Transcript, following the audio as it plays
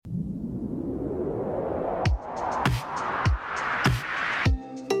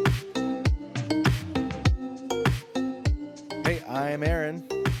am Aaron.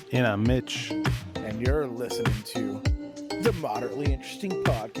 And I'm Mitch. And you're listening to the Moderately Interesting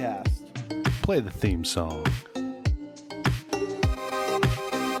Podcast. Play the theme song.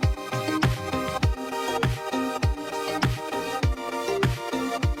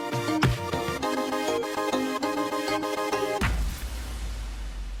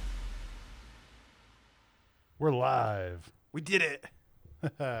 We're live. We did it.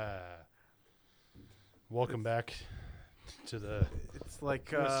 Welcome back to the... It's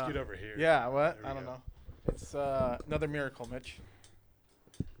like... I'm gonna scoot over here. Yeah, what? There we I don't go. know. It's another miracle, Mitch.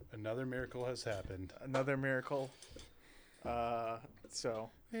 Another miracle has happened. Another miracle. So...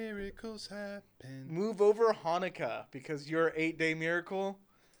 Miracles happen. Move over Hanukkah, because your 8-day miracle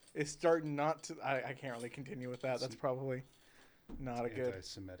is starting not to... I can't really continue with that. That's probably not a good...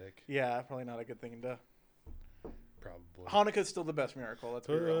 Anti-Semitic. Yeah, probably not a good thing to... Probably. Hanukkah's still the best miracle. Let's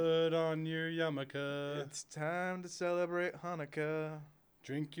be real. Put on your yarmulke. It's time to celebrate Hanukkah.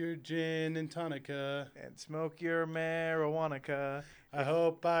 Drink your gin and tonica. And smoke your marijuana. I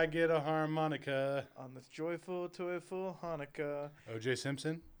hope I get a harmonica. On this joyful, toyful Hanukkah. O.J.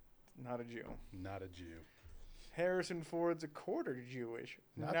 Simpson? Not a Jew. Not a Jew. Harrison Ford's a quarter Jewish.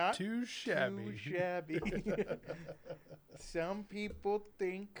 Not too shabby. Too shabby. Some people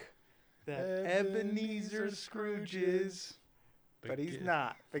think that Ebenezer Scrooge is, but he's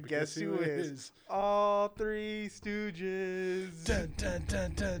not. But guess who is? All Three Stooges. Dun, dun,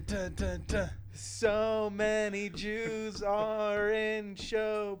 dun, dun, dun, dun, dun. So many Jews are in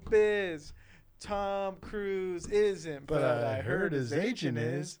showbiz. Tom Cruise isn't, but I heard his agent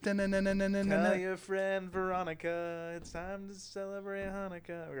is. Tell your friend Veronica, it's time to celebrate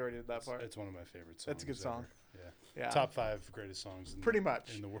Hanukkah. We already did that part. It's one of my favorite songs. That's a good song. Ever. Yeah. Top 5 greatest songs Pretty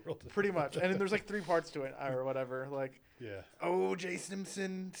much. in the world. Pretty much. And then there's like 3 parts to it or whatever. Like, yeah. O.J.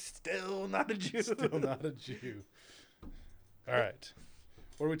 Simpson, still not a Jew. Still not a Jew. All right.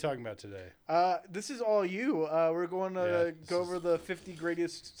 What are we talking about today? This is all you. We're going to go over the 50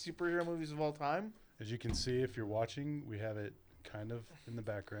 greatest superhero movies of all time. As you can see, if you're watching, we have it kind of in the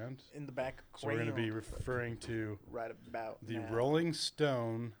background. In the back. So we're going to be referring to right about the now. Rolling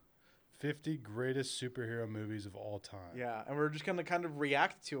Stone 50 greatest superhero movies of all time. Yeah, and we're just going to kind of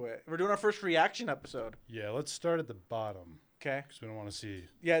react to it. We're doing our first reaction episode. Yeah, let's start at the bottom. Okay. Because we don't want to see.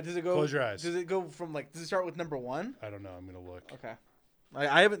 Yeah, does it go? Close your eyes. Does it go from does it start with number 1? I don't know. I'm going to look. Okay.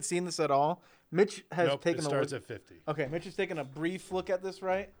 I haven't seen this at all. Mitch has taken it starts at 50. Okay, Mitch has taken a brief look at this,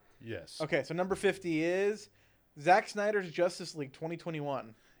 right? Yes. Okay, so number 50 is Zack Snyder's Justice League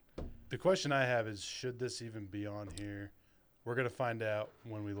 2021. The question I have is, should this even be on here? We're going to find out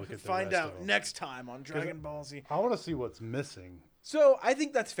when we look at the Find rest out of them. next time on Dragon Ball Z. I want to see what's missing. So I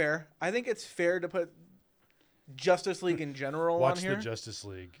think that's fair. I think it's fair to put Justice League in general Watch on here. the Justice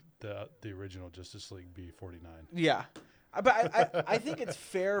League, the original Justice League B49. Yeah. But I think it's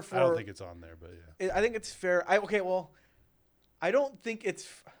fair for... I don't think it's on there, but yeah. I think it's fair. I don't think it's...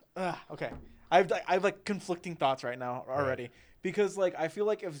 okay. I have like conflicting thoughts right now already. Right. Because I feel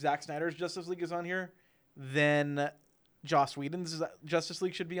like if Zack Snyder's Justice League is on here, then Joss Whedon's Justice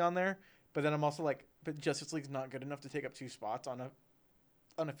League should be on there. But then I'm also like, but Justice League's not good enough to take up 2 spots on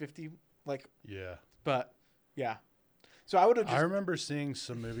a 50. Yeah. But, yeah. So I would have just... I remember seeing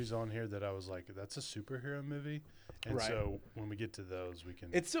some movies on here that I was like, that's a superhero movie. And right. So when we get to those, we can...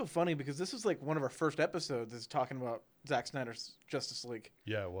 It's so funny because this was one of our first episodes is talking about Zack Snyder's Justice League.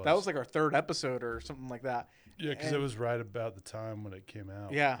 Yeah, it was. That was our 3rd episode or something like that. Yeah, because it was right about the time when it came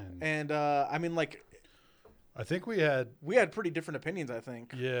out. Yeah, and I mean, I think we had pretty different opinions, I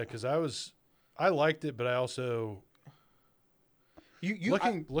think. Yeah, because I liked it, but I also...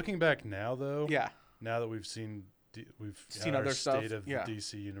 Looking back now, though... Yeah. Now that we've seen other our stuff. state of the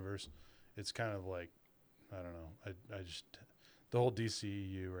DC universe, it's kind of like... I don't know. I just the whole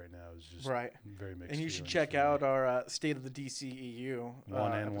DCEU right now is just right. Very mixed. And you should check out our State of the DCEU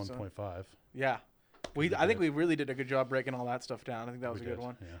 1 and 1.5. Yeah, I think we really did a good job breaking all that stuff down. I think that was a good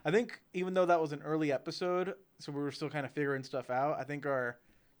one. Yeah. I think even though that was an early episode, so we were still kind of figuring stuff out. I think our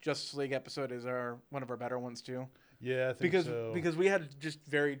Justice League episode is one of our better ones too. Yeah, I think so. Because we had just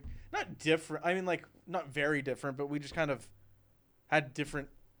not different. I mean, not very different, but we just kind of had different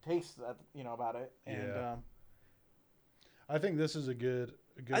tastes about it. And I think this is a good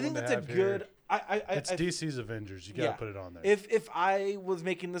I think that's a good it's DC's Avengers. You gotta put it on there. If I was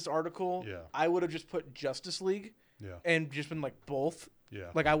making this article, yeah. I would have just put Justice League and just been both.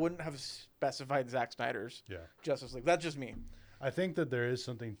 Yeah. I wouldn't have specified Zack Snyder's Justice League. That's just me. I think that there is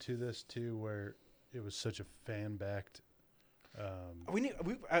something to this too where it was such a fan backed we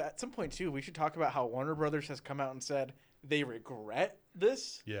at some point too, we should talk about how Warner Brothers has come out and said they regret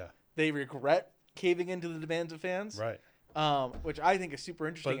this. Yeah. They regret caving into the demands of fans. Right. which I think is super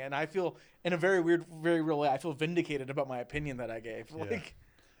interesting. But- and I feel, in a very weird, very real way, I feel vindicated about my opinion that I gave. Yeah. Like,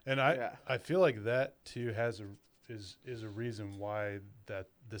 And I feel like that too is a reason why that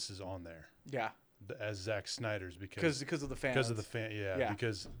this is on there yeah, as Zack Snyder's because because of the fans. because of the fan. Yeah.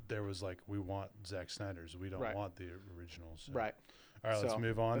 Because there was like, we want Zack Snyder's, we don't Right. want the originals. So. Right. All right, let's So,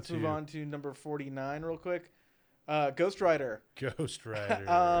 move on. Let's move on to number 49 real quick. Ghost Rider. Ghost Rider.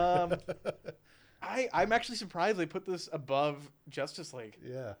 I'm actually surprised they put this above Justice League.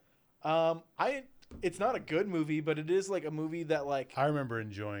 Yeah, It's not a good movie, but it is like a movie that like I remember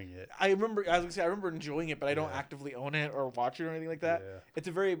enjoying it. I remember enjoying it, but I don't Yeah. actively own it or watch it or anything like that. Yeah. It's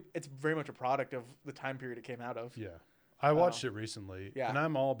very much a product of the time period it came out of. Yeah, I watched it recently, yeah. and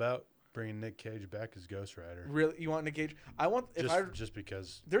I'm all about bringing Nick Cage back as Ghost Rider. Really, you want Nick Cage? I want Just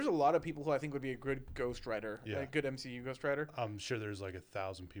because there's a lot of people who I think would be a good Ghost Rider, Yeah. a good MCU Ghost Rider. I'm sure there's like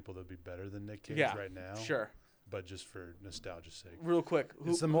 1,000 people that'd be better than Nick Cage Yeah, right now. Sure. But just for nostalgia's sake. Real quick,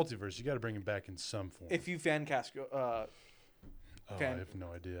 It's the multiverse. You got to bring him back in some form. if you fan cast, I have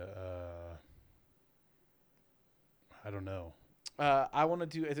no idea. I don't know. I want to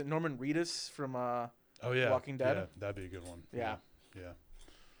do. Is it Norman Reedus from Oh yeah, Walking Dead? Yeah, that'd be a good one. Yeah.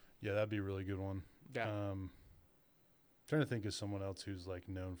 Yeah, that'd be a really good one. Yeah. Trying to think of someone else who's like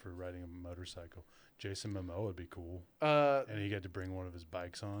known for riding a motorcycle. Jason Momoa would be cool, and and he got to bring one of his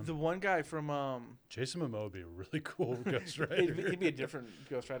bikes on. the one guy from Jason Momoa would be a really cool Ghost Rider. he'd be a different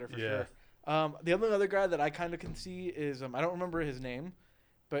Ghost Rider for Yeah. sure. The only other guy that I kind of can see is I don't remember his name,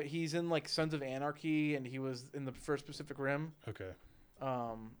 but he's in like Sons of Anarchy, and he was in the first Pacific Rim. Okay,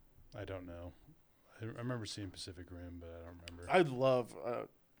 I don't know. I remember seeing Pacific Rim, but I don't remember. I'd love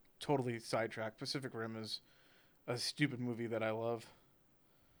totally sidetracked. Pacific Rim is a stupid movie that I love.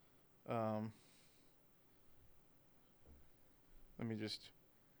 Let me just.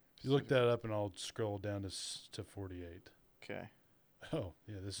 You look that up, and I'll scroll down to 48. Okay. Oh,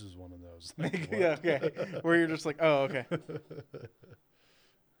 yeah, this is one of those. Like, Yeah. Okay. Where you're just like, oh, okay.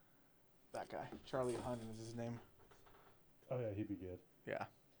 That guy, Charlie Hunnam is his name. Oh yeah, he'd be good. Yeah.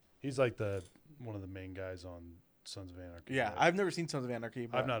 He's like one of the main guys on Sons of Anarchy. Yeah. right? I've never seen Sons of Anarchy,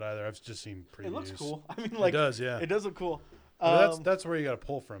 but I've not either. I've just seen previews. it looks cool. I mean, like it does, yeah. It does look cool. Well, that's where you got to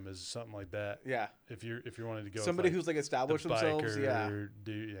pull from, is something like that. Yeah. If you're wanting to go Somebody with, who's like the established themselves. biker Yeah.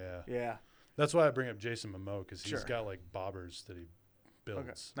 dude, yeah. Yeah. That's why I bring up Jason Momoa, because he's Sure. got like bobbers that he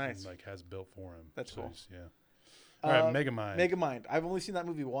builds. Nice. And like has built for him. That's cool. Yeah. All right, Megamind. Megamind. I've only seen that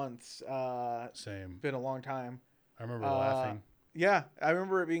movie once. Same. Been a long time. I remember laughing. Yeah, I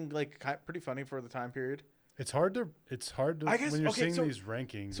remember it being like pretty funny for the time period. It's hard to I guess- when you're okay, seeing so- these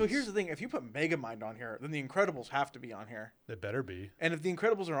rankings. So here's the thing: if you put Megamind on here, then the Incredibles have to be on here. It better be. And if the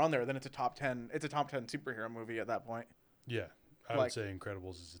Incredibles are on there, then it's a top 10. It's a top 10 superhero movie at that point. Yeah. I Like- would say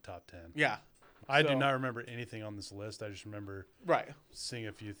Incredibles is the top 10. Yeah. I do So- not remember anything on this list. I just remember Right. seeing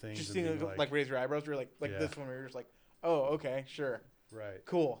a few things. Just and seeing being like raise your eyebrows. You're like Yeah. this one where you're just like, oh, okay, sure, right.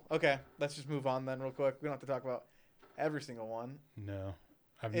 cool, okay. Let's just move on then real quick. We don't have to talk about every single one. No.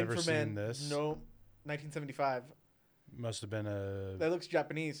 I've never seen this. No, 1975. Must have been a. That looks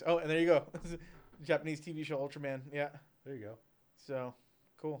Japanese. Oh, and there you go. Japanese TV show Ultraman. Yeah. There you go. So,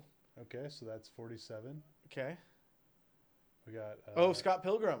 cool. Okay, so that's 47. Okay. We got. Scott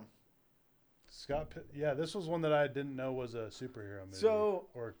Pilgrim. Yeah, this was one that I didn't know was a superhero movie. So-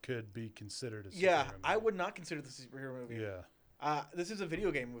 or could be considered a superhero Yeah, movie. I would not consider this a superhero movie. Yeah. This is a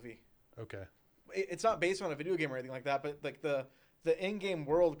video game movie. Okay. It's not based on a video game or anything like that, but like the in-game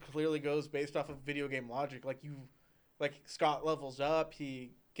world clearly goes based off of video game logic. Like Scott levels up,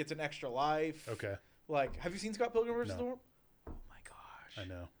 he gets an extra life. Okay. Like, have you seen Scott Pilgrim vs. No. the World? Oh my gosh. I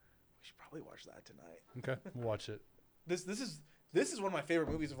know. We should probably watch that tonight. Okay. We'll watch it. This is one of my favorite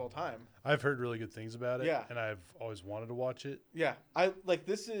movies of all time. I've heard really good things about it. Yeah. And I've always wanted to watch it. Yeah. I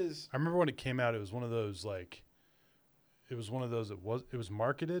remember when it came out, it was one of those it was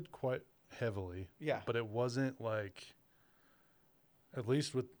marketed quite heavily. Yeah. But it wasn't like, at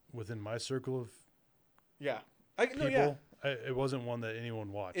least within my circle of Yeah. people, it wasn't one that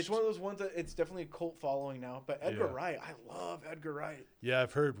anyone watched. It's one of those ones that it's definitely a cult following now. But Edgar Yeah. Wright, I love Edgar Wright. Yeah,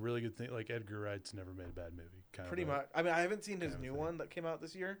 I've heard really good things. Like Edgar Wright's never made a bad movie. Pretty much. I mean, I haven't seen his kind of new thing. one that came out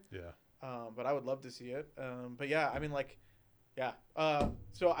this year. Yeah. But I would love to see it. But yeah, I mean, like, yeah.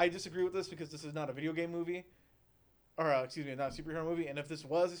 So I disagree with this because this is not a video game movie, or excuse me, not a superhero movie. And if this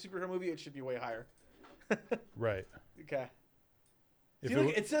was a superhero movie, it should be way higher. Right. Okay. If See, it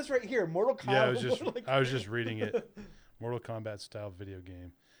look, it says right here, Mortal Kombat. Yeah, I was just reading it. Mortal Kombat style video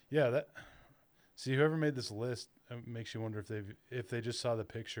game. Yeah, see, whoever made this list, it makes you wonder if they just saw the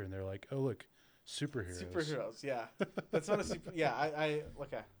picture and they're like, oh look, superheroes. Superheroes, yeah. That's not a super. Yeah, I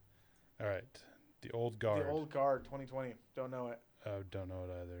okay. All right, The Old Guard. The Old Guard 2020. Don't know it. Don't know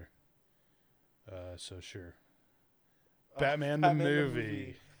it either. So sure. Batman the Batman the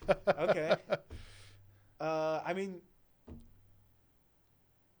movie. Okay. I mean,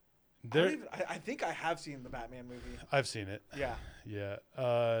 I think I have seen the Batman movie. I've seen it. Yeah. Yeah.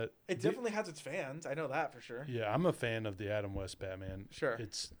 It definitely has its fans. I know that for sure. Yeah, I'm a fan of the Adam West Batman. Sure.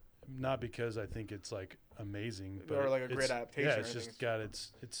 It's not because I think it's like amazing, but or like a great adaptation. Yeah, it's just got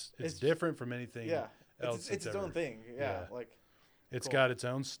it's different from anything else. It's its own thing. Yeah. Like it's got its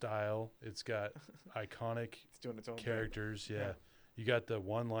own style. It's got iconic it's doing its own characters. thing. Yeah. You got the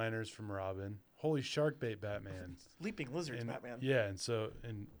one-liners from Robin. Holy shark bait Batman. Leaping lizards Batman. Yeah, and so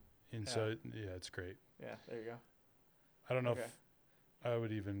it's great. Yeah, there you go. I don't know if I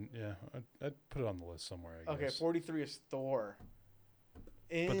would even I'd put it on the list somewhere, I guess. Okay, 43 is Thor.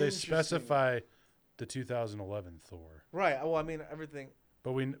 But they specify the 2011 Thor. Right. Well, I mean everything.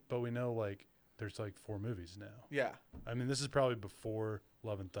 But we know like there's like 4 movies now. Yeah. I mean this is probably before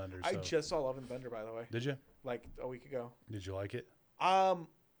Love and Thunder. I just saw Love and Thunder, by the way. Did you? Like a week ago. Did you like it?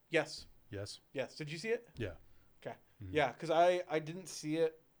 Yes. Yes. Did you see it? Yeah. Okay. Mm-hmm. Yeah, because I didn't see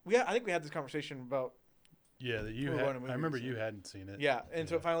it. I think we had this conversation about. Yeah, that you had. I remember you hadn't seen it. Yeah, and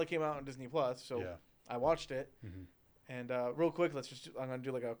so it finally came out on Disney Plus. So I watched it. Mm-hmm. And real quick, I'm gonna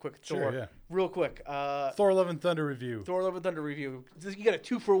do like a quick Thor. Sure, real quick. Thor: Love and Thunder review. Thor: Love and Thunder review. You get a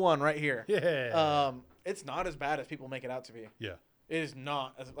 2-for-1 right here. Yeah. It's not as bad as people make it out to be. Yeah. It is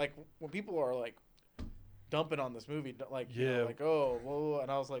not as like when people are like dumping on this movie, like you know, like oh whoa, and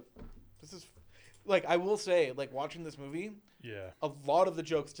I was like, this is like I will say like watching this movie. Yeah. A lot of the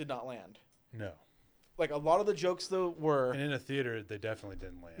jokes did not land. No. Like a lot of the jokes though were. And in a theater, they definitely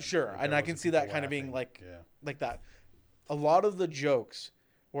didn't land. Sure, like, and I can see that kind of being like that. A lot of the jokes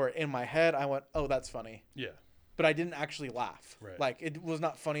were in my head. I went, "Oh, that's funny." Yeah. But I didn't actually laugh. Right. Like it was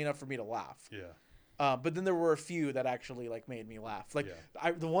not funny enough for me to laugh. Yeah. But then there were a few that actually like made me laugh. Like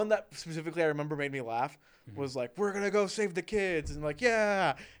the one that specifically I remember made me laugh was like, "We're gonna go save the kids," and like,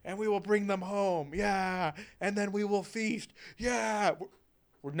 "Yeah," and we will bring them home, yeah, and then we will feast, yeah.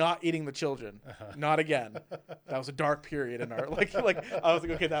 We're not eating the children, not again. That was a dark period in our like. I was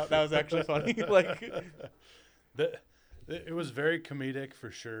like, okay, that was actually funny. Like, it was very comedic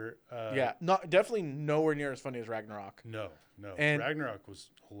for sure. Definitely nowhere near as funny as Ragnarok. No, and Ragnarok was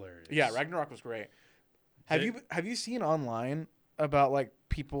hilarious. Yeah, Ragnarok was great. Have you seen online about like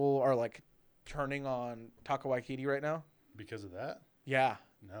people are like turning on Taika Waititi right now because of that? Yeah.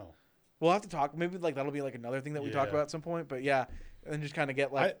 No. We'll have to talk. Maybe like that'll be like another thing that we talk about at some point. But yeah, and just kind of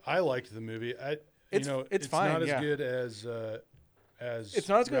get like. I liked the movie. It's fine. Not as good as it's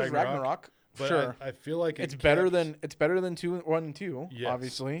not as good as Ragnarok. But sure. I feel like it's better than 1 and 2. Yes.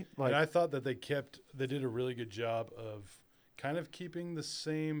 Obviously. Like, and I thought that they did a really good job of kind of keeping the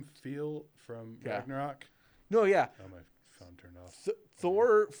same feel from Ragnarok. No, yeah. Oh, my phone turned off.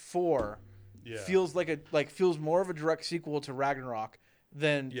 Thor 4 feels feels more of a direct sequel to Ragnarok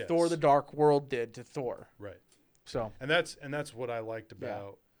than Thor: The Dark World did to Thor. Right. So. And that's what I liked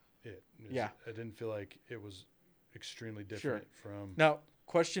about it. Yeah. I didn't feel like it was extremely different from. Now,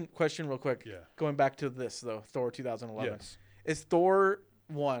 question real quick. Yeah. Going back to this though, Thor 2011. Yes. Is Thor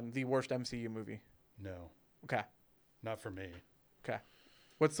 1 the worst MCU movie? No. Okay. Not for me. Okay.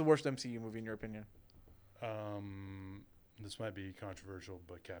 What's the worst MCU movie in your opinion? This might be controversial,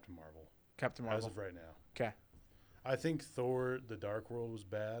 but Captain Marvel. Captain Marvel. As of right now. Okay. I think Thor: The Dark World was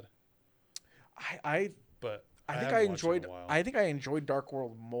bad. I think I enjoyed Dark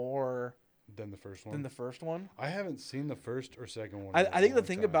World more than the first one. I haven't seen the first or second one. I think the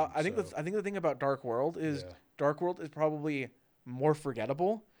thing about Dark World is Dark World is probably more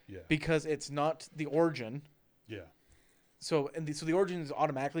forgettable. Yeah. Because it's not the origin. Yeah. So the origin is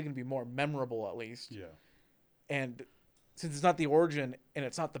automatically going to be more memorable at least. Yeah. And since it's not the origin and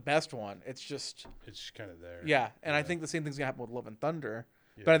it's not the best one, it's kind of there. Yeah, and I think the same thing's gonna happen with Love and Thunder,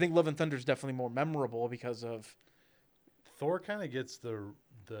 but I think Love and Thunder is definitely more memorable because of Thor. Kind of gets the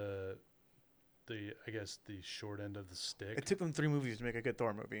I guess the short end of the stick. It took them 3 movies to make a good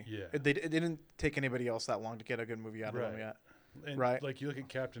Thor movie. Yeah, it didn't take anybody else that long to get a good movie out of them yet. And right, like you look at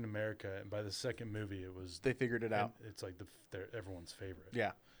Captain America, and by the second movie, they figured it out. It's like they're everyone's favorite.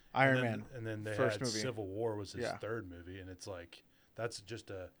 Yeah. Iron Man, and then they first had movie. Civil War was his third movie, and it's like that's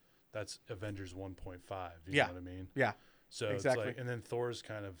Avengers 1.5. You know what I mean? Yeah. So exactly. It's like, and then Thor's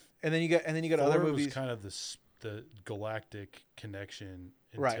kind of, and then you got Thor other movies. Was kind of the galactic connection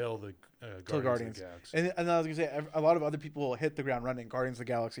until the Guardians of the Galaxy. And I was gonna say a lot of other people hit the ground running. Guardians of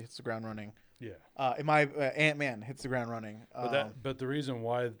the Galaxy hits the ground running. Yeah. In my Ant-Man hits the ground running. But the reason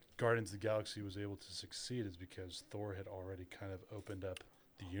why Guardians of the Galaxy was able to succeed is because Thor had already kind of opened up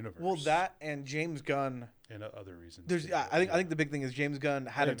the universe. Well, that and James Gunn. and other reasons. There's too, I think the big thing is James Gunn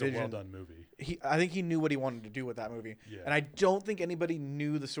had a it's a vision. well done movie. I think he knew what he wanted to do with that movie. Yeah. And I don't think anybody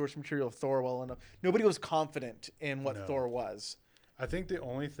knew the source material of Thor well enough. Nobody was confident in what No. Thor was. I think the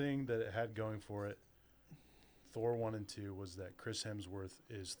only thing that it had going for it, Thor 1 and 2, was that Chris Hemsworth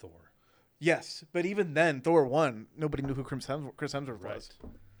is Thor. Yes, but even then, Thor 1, nobody knew who Chris Hemsworth Right. was.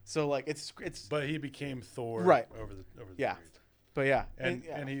 So like it's But he became Thor Right. over the Yeah. period. but yeah.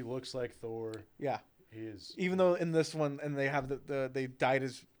 And he looks like Thor. yeah. He is. Even though in this one and they have they dyed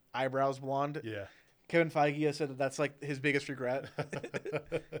his eyebrows blonde. Yeah. Kevin Feige has said that that's like his biggest regret.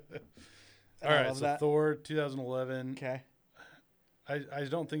 All right, so Thor 2011. Okay. I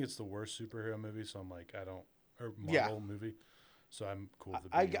don't think it's the worst superhero movie, so I'm like, or Marvel movie, so I'm cool with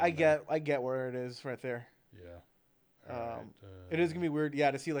it. I get where it is right there. Yeah. All right, It is gonna be weird,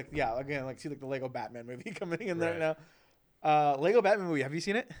 to see see the Lego Batman movie coming in there Right. now. Lego Batman movie. Have you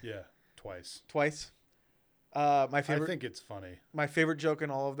seen it? Yeah, twice. My favorite. I think it's funny. My favorite joke in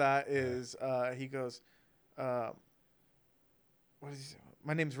all of that is he goes, "What is he say?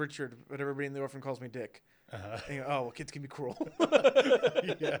 My name's Richard, but everybody in the orphan calls me Dick." Uh-huh. And you go, well, kids can be cruel.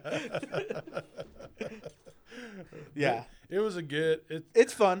 Yeah. Yeah. It was a good.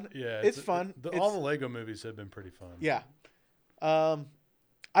 It's fun. Yeah, it's fun. All the Lego movies have been pretty fun. Yeah. I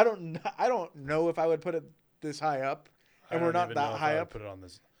don't know if I would put it this high up, and we're not that high up. Put it on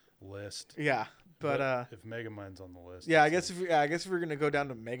this list. Yeah, but if Megamind's on the list, yeah, I guess if we're gonna go down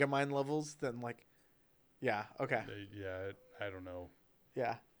to Megamind levels, then like, yeah, okay, I don't know.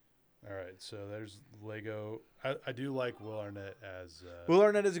 yeah. All right, so there's Lego. I do like Will Arnett as. Will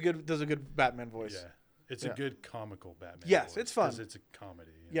Arnett does a good Batman voice. Yeah, it's a good comical Batman. Yes, voice it's fun. 'cause it's a comedy.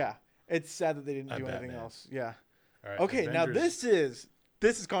 Yeah, it's sad that they didn't do anything Batman. else. Yeah. All right, Okay, now Avengers-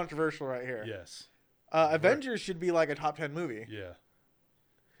 this is controversial right here. Yes. Avengers should be like a top 10 movie. Yeah.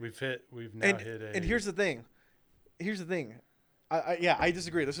 We've now hit a. And here's the thing. I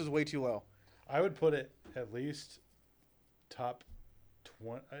disagree. This is way too low. I would put it at least top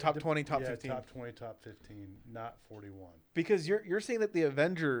 20. Top 20, top 15. Top 20, top 15, not 41. Because you're saying that the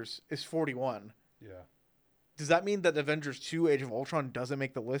Avengers is 41. Yeah. Does that mean that Avengers 2 Age of Ultron doesn't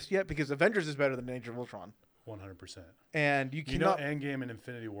make the list yet? Because Avengers is better than Age of Ultron. 100%. And you cannot. Endgame and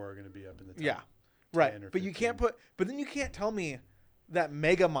Infinity War are going to be up in the top. Yeah. Right. 10 or But you 15. can't but then you can't tell me that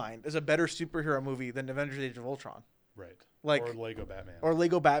Megamind is a better superhero movie than Avengers Age of Ultron. Right. Like, or Lego Batman. Or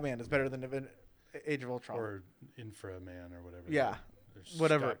Lego Batman is better than Age of Ultron. Or Inframan or whatever. Yeah. There's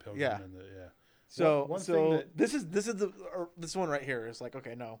Whatever. Scott Pilgrim Yeah. yeah. So one thing that, this one right here is like,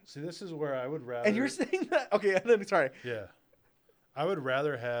 okay, no. see, this is where I would rather. And you're saying that, okay, and then sorry. Yeah. I would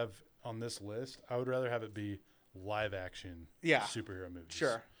rather have on this list. I would rather have it be live action. Yeah. Superhero movies.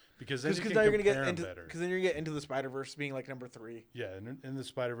 Sure. Because then now you're gonna get into better. Because then you're gonna get into the Spider-Verse being like number 3. Yeah, and the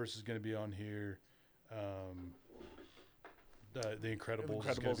Spider-Verse is going to be on here. The Incredibles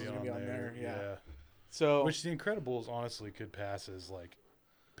is going to be on there. Yeah. Yeah. So Which the Incredibles honestly could pass as like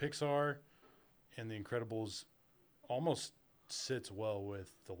Pixar, and the Incredibles almost sits well with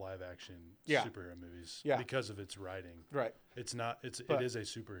the live action superhero movies because of its writing. Right. It's not. It is a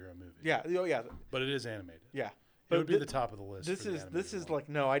superhero movie. Yeah. Oh yeah. But it is animated. Yeah. It would be the top of the list. This is like,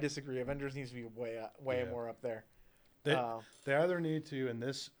 no, I disagree. Avengers needs to be way more up there. They either need to, in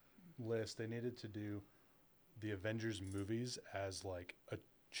this list, they needed to do the Avengers movies as like a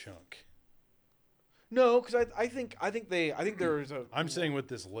chunk. No, because I think there's a. I'm saying with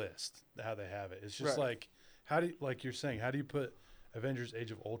this list, how they have it, it's just like, how do you, like you're saying, how do you put Avengers: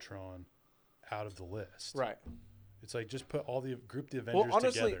 Age of Ultron out of the list? Right. It's like just group the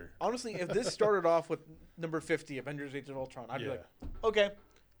Avengers together. Honestly, if this started off with number 50, Avengers: Age of Ultron, I'd be like, okay,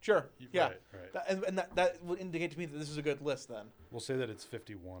 sure, yeah, right. That would indicate to me that this is a good list. Then we'll say that it's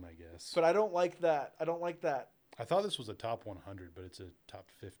 51, I guess. But I don't like that. I thought this was a top 100, but it's a top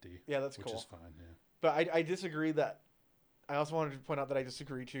 50. Yeah, that's cool. Which is fine. Yeah. But I disagree that. I also wanted to point out that I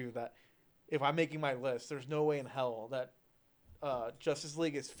disagree too. That if I'm making my list, there's no way in hell that Justice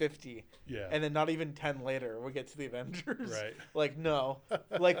League is 50. Yeah. And then not even 10 later we get to the Avengers. Right. Like no.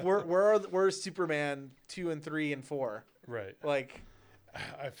 Like where's Superman 2 and 3 and 4? Right. Like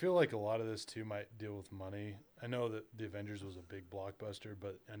I feel like a lot of this too might deal with money. I know that the Avengers was a big blockbuster,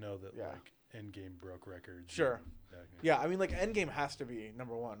 but I know that like Endgame broke records. Sure. Yeah, I mean like Endgame has to be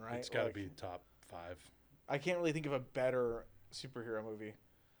number 1, right? It's got to be top 5. I can't really think of a better superhero movie.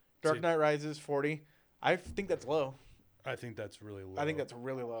 Dark Knight Rises 40. I think that's low. I think that's really low. I think that's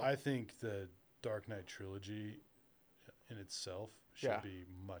really low. I think the Dark Knight trilogy in itself should be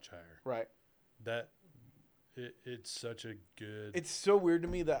much higher. Right. It's such a good. It's so weird to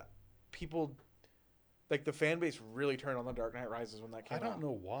me that people like the fan base really turned on The Dark Knight Rises when that came out. I don't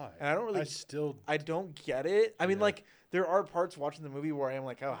know why. And I don't get it. I mean, like, there are parts watching the movie where I am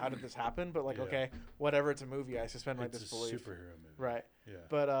like, oh, how did this happen? But like, okay, whatever, it's a movie. I suspend my disbelief. It's a superhero movie. Right. Yeah.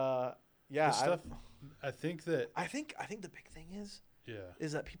 But I think the big thing is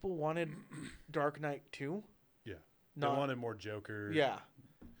that people wanted Dark Knight 2. Yeah. They wanted more Joker. Yeah.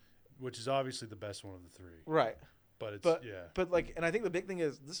 Which is obviously the best one of the three. Right. But like, and I think the big thing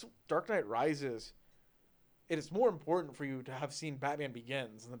is this Dark Knight Rises. It is more important for you to have seen Batman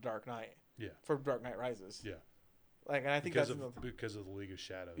Begins than the Dark Knight. Yeah. For Dark Knight Rises. Yeah. Like, and I think because of the League of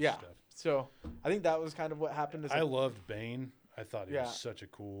Shadows stuff. So I think that was kind of what happened. I loved Bane. I thought he was such a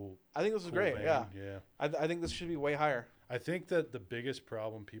cool. I think this was great. Bane. Yeah. Yeah. I think this should be way higher. I think that the biggest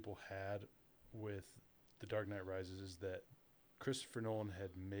problem people had with the Dark Knight Rises is that Christopher Nolan had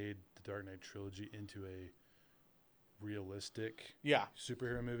made the Dark Knight trilogy into a realistic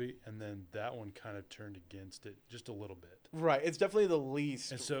superhero movie, and then that one kind of turned against it just a little bit. Right. It's definitely the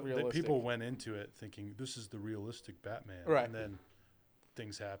least and so realistic. People went into it thinking this is the realistic Batman. Right. And then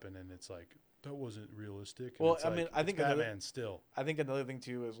things happen and it's like that wasn't realistic. Well, I mean, I think Batman still. I think another thing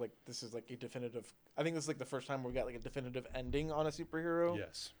too is like this is like a definitive. I think this is like the first time we got like a definitive ending on a superhero.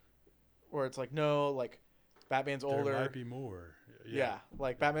 Yes. Where it's like no, like Batman's older. There might be more. Yeah,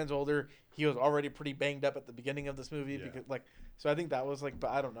 like Batman's older. He was already pretty banged up at the beginning of this movie because like. So I think that was like, but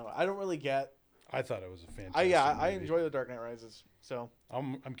I don't know. I don't really get. I thought it was a fantastic. movie. I enjoy The Dark Knight Rises. So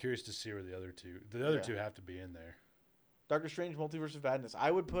I'm curious to see where the other two have to be in there. Doctor Strange, Multiverse of Madness. I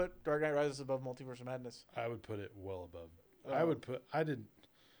would put Dark Knight Rises above Multiverse of Madness. I would put it well above.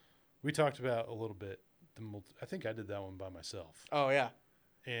 We talked about a little bit. I think I did that one by myself. Oh yeah.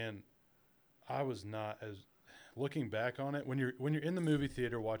 And I was not as looking back on it when you're in the movie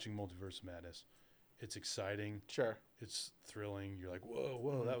theater watching Multiverse of Madness. It's exciting. Sure. It's thrilling. You're like,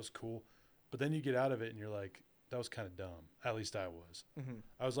 whoa, that was cool. But then you get out of it and you're like, that was kind of dumb. At least I was. Mm-hmm.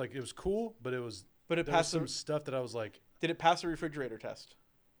 I was like, it was cool, but it was. But it passed some stuff that I was like. Did it pass the refrigerator test?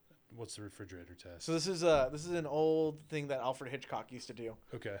 What's the refrigerator test? So this is an old thing that Alfred Hitchcock used to do.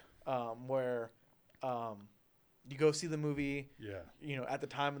 Okay. Where, you go see the movie. Yeah. You know, at the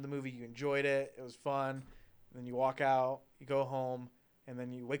time of the movie, you enjoyed it. It was fun. And then you walk out, you go home, and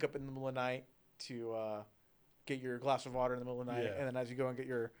then you wake up in the middle of the night to get your glass of water in the middle of the night. Yeah. And then as you go and get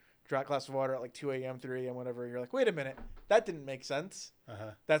your glass of water at like 2 a.m., 3 a.m., whatever, you're like, wait a minute, that didn't make sense.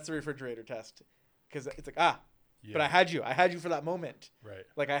 Uh-huh. That's the refrigerator test. Because it's like, but I had you for that moment. Right.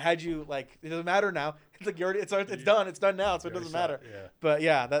 Like I had you, like, it doesn't matter now. It's like it's done now, so it doesn't matter. Yeah. But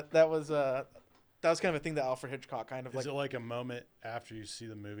yeah, that was kind of a thing that Alfred Hitchcock kind of Is it like a moment after you see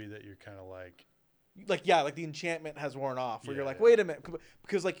the movie that you're kind of like the enchantment has worn off where you're like, wait a minute,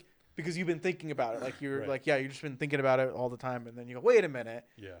 because you've been thinking about it. Like you're like, you've just been thinking about it all the time. And then you go, wait a minute.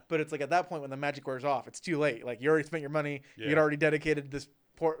 Yeah. But it's like at that point when the magic wears off, it's too late. Like you already spent your money. Yeah. You had already dedicated this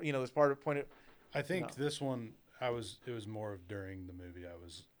point. I think this one, it was more of during the movie.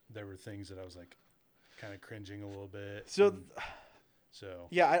 There were things that I was like kind of cringing a little bit. So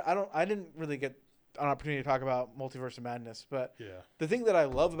I didn't really get an opportunity to talk about Multiverse of Madness, but the thing that I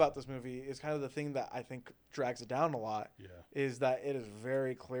love about this movie is kind of the thing that I think drags it down a lot. Yeah. Is that it is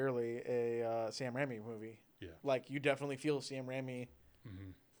very clearly a Sam Raimi movie. Yeah. Like you definitely feel Sam Raimi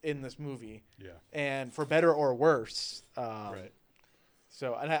in this movie. Yeah. And for better or worse. Right.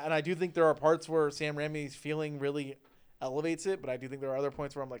 So and I do think there are parts where Sam Raimi's feeling really elevates it, but I do think there are other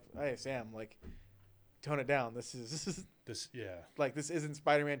points where I'm like, hey Sam, like tone it down. This like this isn't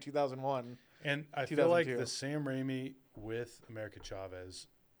Spider-Man 2001. And I feel like the Sam Raimi with America Chavez,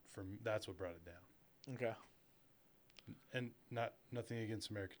 that's what brought it down. Okay. And nothing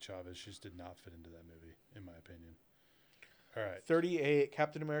against America Chavez, she just did not fit into that movie, in my opinion. All right. 38,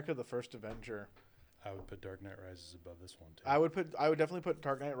 Captain America: The First Avenger. I would put Dark Knight Rises above this one too. I would definitely put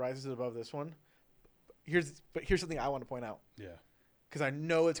Dark Knight Rises above this one. Here's something I want to point out. Yeah. Because I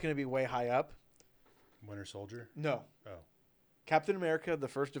know it's going to be way high up. Winter Soldier? No. Oh. Captain America: The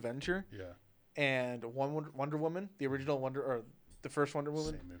First Avenger. Yeah. And Wonder Woman, the original the first Wonder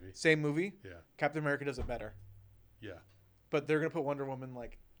Woman. Same movie. Yeah. Captain America does it better. Yeah. But they're going to put Wonder Woman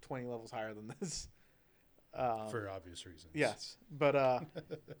like 20 levels higher than this. For obvious reasons. Yes. But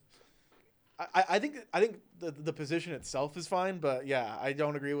I think the position itself is fine, but yeah, I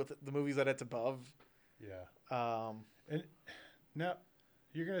don't agree with the movies that it's above. Yeah. And now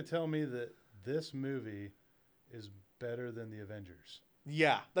you're going to tell me that this movie is better than the Avengers.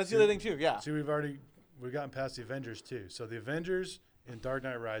 Yeah, that's the other thing too. Yeah. See, we've gotten past the Avengers too. So the Avengers and Dark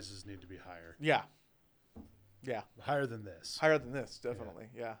Knight Rises need to be higher. Yeah. Yeah. Higher than this. Higher than this, definitely.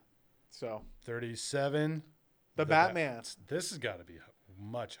 Yeah. So 37. The Batman. This has got to be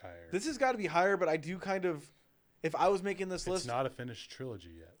much higher. This has got to be higher, but I do kind of, if I was making this list, it's not a finished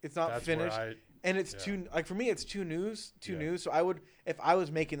trilogy yet. It's not finished, and it's too like for me, it's too new. So I would, if I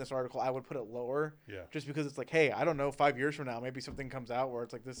was making this article, I would put it lower. Yeah. Just because it's like, hey, I don't know, 5 years from now, maybe something comes out where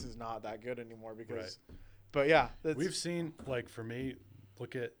it's like this is not that good anymore because. Right. But yeah, we've seen like for me,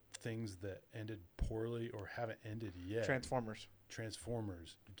 look at things that ended poorly or haven't ended yet. Transformers,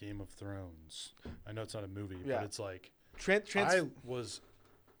 Game of Thrones. I know it's not a movie, yeah. but it's like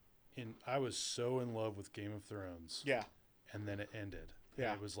I was so in love with Game of Thrones. Yeah. And then it ended. Yeah.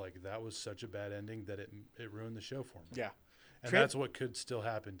 And it was like that was such a bad ending that it ruined the show for me. Yeah. And that's what could still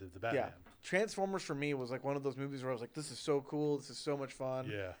happen to the Batman. Yeah. Transformers for me was like one of those movies where I was like, this is so cool. This is so much fun.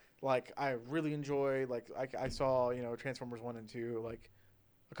 Yeah. Like I really enjoy. Like I saw Transformers 1 and 2 like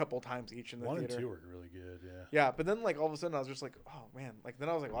a couple times each in the theater. 1 and 2 were really good. Yeah. Yeah, but then like all of a sudden I was just like, oh man. Like then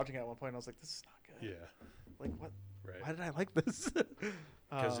I was like watching it at one point and I was like, this is not good. Yeah. Like what? Right. Why did I like this?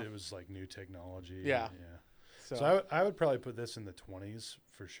 Because it was like new technology. Yeah. Yeah. So I would probably put this in the 20s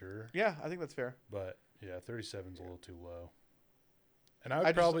for sure. Yeah, I think that's fair. But yeah, 37's a little too low. And I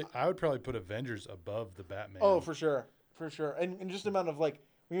would probably put Avengers above the Batman. Oh, for sure. And just the amount of like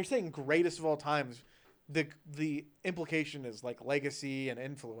when you're saying greatest of all times, the implication is like legacy and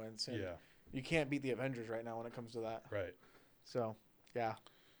influence. And you can't beat the Avengers right now when it comes to that. Right. So, yeah.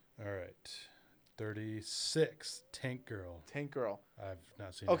 All right. 36, Tank Girl. I've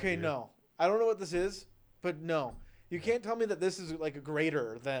not seen it. Okay, no. I don't know what this is, but no. You can't tell me that this is like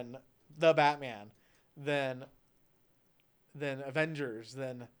greater than the Batman, than Avengers,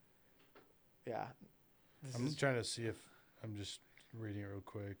 than I'm trying to see if I'm just reading it real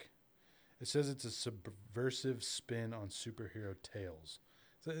quick. It says it's a subversive spin on superhero tales.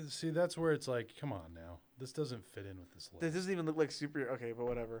 So, see, that's where it's like, come on now. This doesn't fit in with this list. This doesn't even look like superhero. Okay, but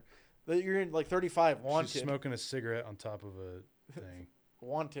whatever. You're in like 35. Wanted. She's smoking a cigarette on top of a thing.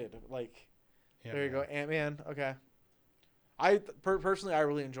 Wanted. Like, Ant-Man. There you go. Ant-Man. Okay. Personally, I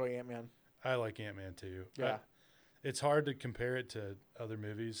really enjoy Ant-Man. I like Ant-Man too. Yeah. It's hard to compare it to other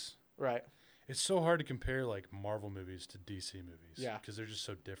movies. Right. It's so hard to compare like Marvel movies to DC movies. Yeah. Because they're just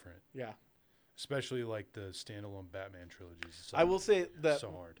so different. Yeah. Especially like the standalone Batman trilogies. I will say that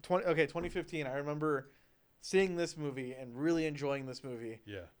so hard. 2015. I remember seeing this movie and really enjoying this movie.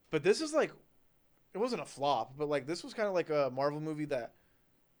 Yeah. But this is like, it wasn't a flop, but like this was kind of like a Marvel movie that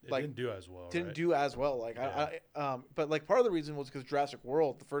didn't do as well. Didn't do as well. Like but like part of the reason was because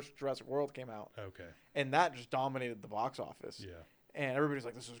the first Jurassic World came out. Okay. And that just dominated the box office. Yeah. And everybody's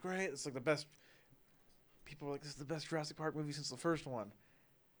like, this was great. It's like the best. People were like, this is the best Jurassic Park movie since the first one.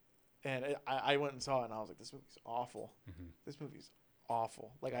 And I went and saw it, and I was like, this movie's awful. Mm-hmm. This movie's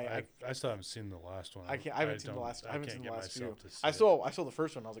awful. Like I still haven't seen the last one. I haven't seen the last. I haven't seen the last few. I saw the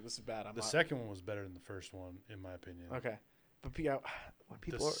first one. I was like, this is bad. The second one was better than the first one, in my opinion. Okay, but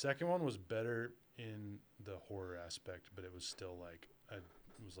the second one was better in the horror aspect, but it was still like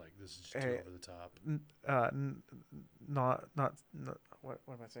this is just too over the top. Not what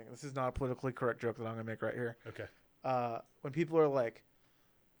am I saying? This is not a politically correct joke that I'm gonna make right here. Okay. When people are like,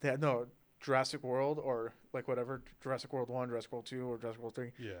 Jurassic World or like whatever, Jurassic World 1, Jurassic World 2, or Jurassic World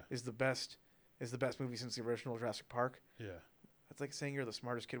 3 is the best movie since the original Jurassic Park. Yeah. That's like saying you're the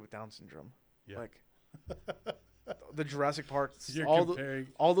smartest kid with Down syndrome. Yeah. Like the Jurassic Park,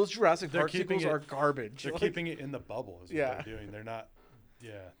 all those Jurassic Park sequels are garbage. They're keeping it in the bubble is what they're doing. They're not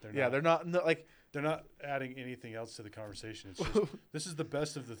they're not adding anything else to the conversation. It's just this is the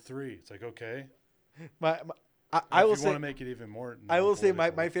best of the three. It's like, okay. I will say, want to make it even more. I will say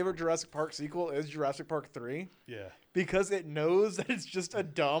my favorite Jurassic Park sequel is Jurassic Park 3. Yeah. Because it knows that it's just a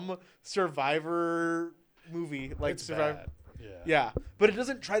dumb survivor movie. Like it's bad. Yeah. Yeah. But it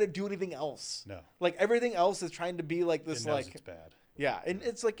doesn't try to do anything else. No. Like everything else is trying to be like this. It knows it's bad. Yeah, and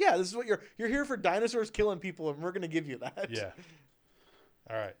it's like, this is what you're here for, dinosaurs killing people, and we're gonna give you that. Yeah.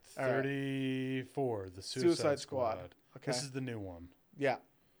 All right. 34. The Suicide Squad. Okay. This is the new one. Yeah.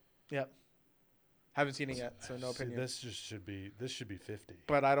 Yep. Haven't seen it yet, so no opinion. This should be 50.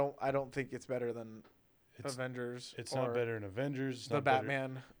 But I don't think it's better than Avengers. It's not better than Avengers. It's the not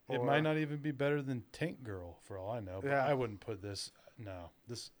Batman. It might not even be better than Tank Girl for all I know. But I wouldn't put this. No,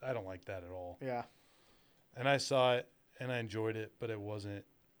 I don't like that at all. Yeah. And I saw it and I enjoyed it, but it wasn't.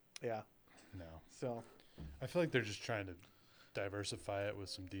 Yeah. No. So. I feel like they're just trying to diversify it with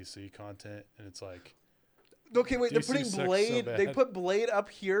some DC content, and it's like. Okay, wait. DC they're putting Blade. So they put Blade up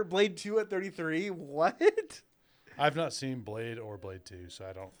here. Blade 2 at 33. What? I've not seen Blade or Blade 2, so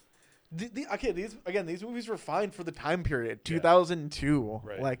I don't. These movies were fine for the time period, 2002.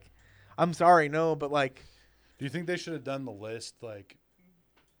 Right. Like, I'm sorry, no, but like. Do you think they should have done the list like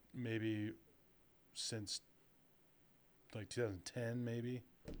maybe since like 2010 maybe.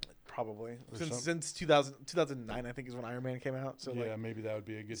 Probably since 2009 I think is when Iron Man came out. So yeah, maybe that would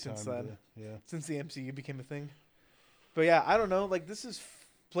be a good time. Since the MCU became a thing. But yeah, I don't know. Like this is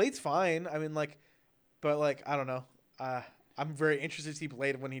Blade's fine. I mean, like, but like I don't know. I'm very interested to see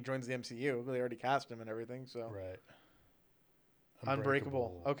Blade when he joins the MCU. They already cast him and everything. So right.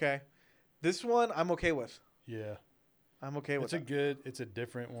 Unbreakable. Okay, this one I'm okay with. Yeah, I'm okay with. It's a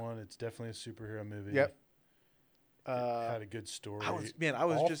different one. It's definitely a superhero movie. Yep. Had a good story. All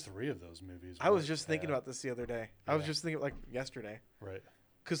three of those movies. I was just thinking about this the other day. Yeah. I was just thinking like yesterday. Right.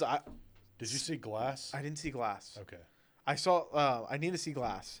 Because Did you see Glass? I didn't see Glass. Okay. I saw. I need to see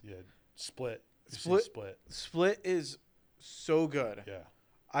Glass. Yeah. Split. Split is so good. Yeah.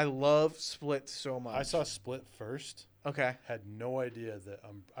 I love Split so much. I saw Split first. Okay. Had no idea that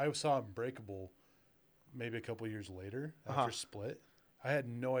I saw Unbreakable maybe a couple years later after Split. I had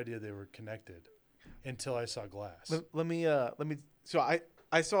no idea they were connected until I saw Glass. Let me. So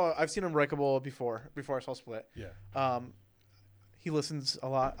I've seen Unbreakable before I saw Split. Yeah. He listens a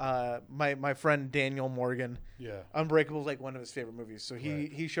lot. My friend Daniel Morgan. Yeah. Unbreakable is like one of his favorite movies. So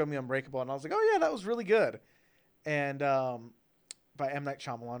he showed me Unbreakable, and I was like, oh yeah, that was really good. And by M. Night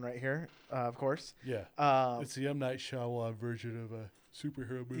Shyamalan right here, of course. Yeah. It's the M. Night Shyamalan version of a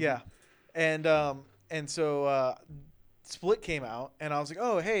superhero movie. Yeah. And so Split came out, and I was like,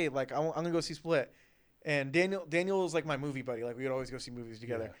 oh hey, like I'm gonna go see Split. And Daniel is like my movie buddy. Like we would always go see movies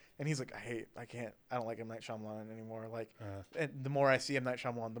together. Yeah. And he's like, I don't like M. Night Shyamalan anymore. Like, and the more I see M. Night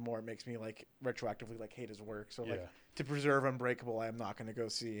Shyamalan, the more it makes me like retroactively like hate his work. So like to preserve Unbreakable, I am not going to go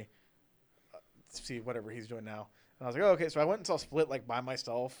see whatever he's doing now. And I was like, oh, okay. So I went and saw Split like by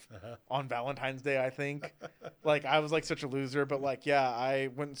myself on Valentine's Day, I think. Like I was like such a loser, but like yeah, I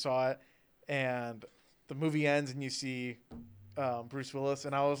went and saw it, and the movie ends and you see Bruce Willis,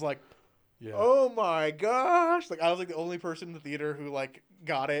 and I was like. Yeah. Oh my gosh. Like I was like the only person in the theater who like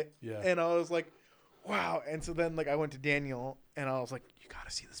got it. Yeah. And I was like, wow. And so then like I went to Daniel and I was like, you gotta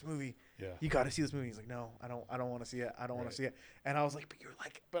see this movie. Yeah. You gotta see this movie. He's like, no, I don't want to see it. I don't want to see it. And I was like,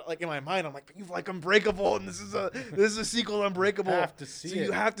 but like in my mind, I'm like, but you like Unbreakable, and this is a sequel to Unbreakable. You have to see it.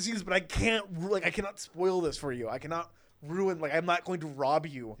 You have to see this, but I cannot spoil this for you. I cannot ruin, like I'm not going to rob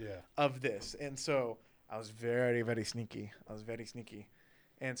you of this. And so I was very, very sneaky.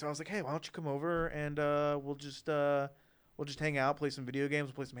 And so I was like, hey, why don't you come over and we'll just hang out, play some video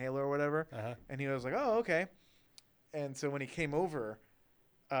games, play some Halo or whatever. And he was like, oh, okay. And so when he came over,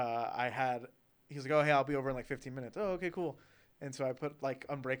 he was like, oh, hey, I'll be over in like 15 minutes. Oh, okay, cool. And so I put like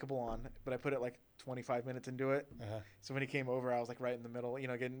Unbreakable on, but I put it like 25 minutes into it. So when he came over, I was like right in the middle,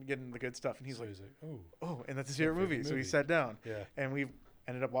 getting the good stuff. And he's like, oh, and that's his favorite movie. So he sat down. Yeah. And we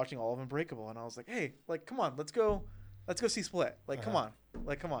ended up watching all of Unbreakable. And I was like, hey, like, come on, let's go see Split. Like, come on.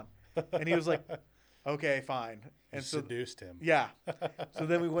 And he was like, okay, fine. And so seduced him. Yeah. So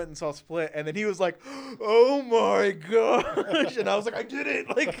then we went and saw Split, and then he was like, oh my gosh. And I was like, I did it.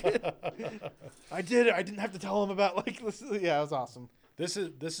 Like, I did it. I didn't have to tell him about like this. Yeah, it was awesome. This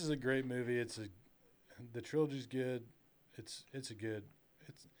is a great movie. The trilogy's good. It's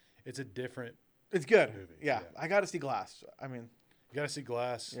a different. It's good. Movie. Yeah. I got to see Glass. I mean, you got to see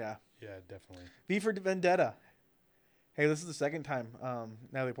Glass. Yeah. Yeah, definitely. V for Vendetta. Hey, this is the second time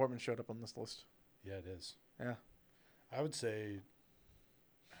Natalie Portman showed up on this list. Yeah, it is. Yeah. I would say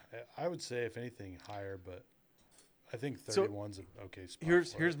if anything higher, but I think 31's an okay spot.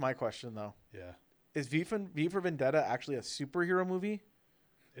 Here's my question though. Yeah. Is V for Vendetta actually a superhero movie?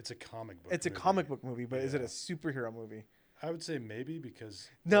 It's a comic book. It's a comic book movie, but is it a superhero movie? I would say maybe because.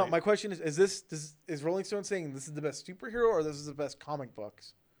 No, my question is Rolling Stone saying this is the best superhero or this is the best comic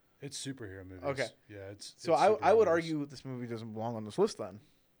books? It's superhero movies. Okay. Yeah, it's I would argue this movie doesn't belong on this list then.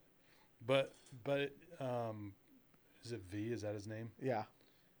 But is it V? Is that his name? Yeah.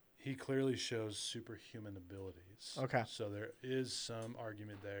 He clearly shows superhuman abilities. Okay. So there is some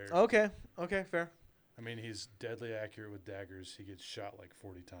argument there. Okay, fair. I mean, he's deadly accurate with daggers. He gets shot like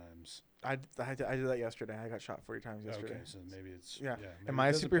 40 times. I did that yesterday. I got shot 40 times yesterday. Okay, so maybe it's yeah. Maybe Am I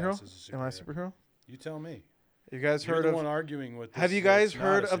a superhero? Am I a superhero? You tell me. You guys You're heard the of? one arguing with. Have you guys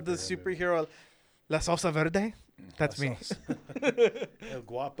heard of the superhero La Salsa Verde? That's me. El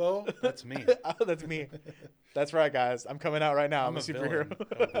Guapo. That's me. Oh, that's me. That's right, guys. I'm coming out right now. I'm a superhero.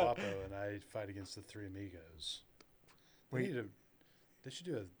 El Guapo, and I fight against the Three Amigos. They should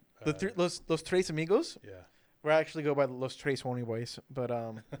do a. Los Tres Amigos. Yeah. We actually go by the Los Tres Horny Boys, but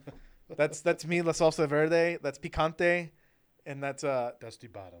that's me. La Salsa Verde. That's Picante, and that's Dusty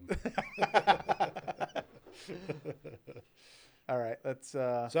Bottom. All right, that's.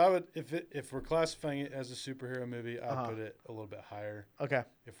 So I would, if we're classifying it as a superhero movie, I'd put it a little bit higher. Okay.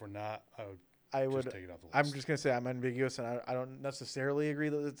 If we're not, I would. Just take it off the list. I'm just gonna say I'm ambiguous, and I don't necessarily agree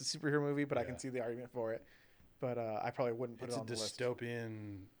that it's a superhero movie, but I can see the argument for it. But I probably wouldn't put it on the list. It's a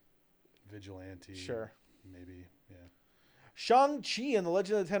dystopian vigilante. Sure. Maybe. Yeah. Shang-Chi and the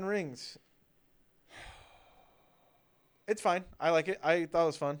Legend of the Ten Rings. It's fine. I like it. I thought it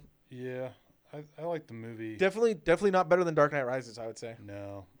was fun. Yeah. I like the movie. Definitely not better than Dark Knight Rises, I would say.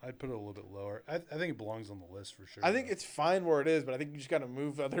 No, I'd put it a little bit lower. I think it belongs on the list for sure. I think it's fine where it is, but I think you just got to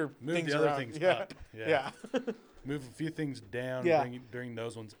move the other things up. Yeah. Move a few things down, bring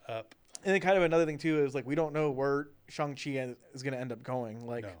those ones up. And then kind of another thing, too, is like we don't know where Shang-Chi is going to end up going.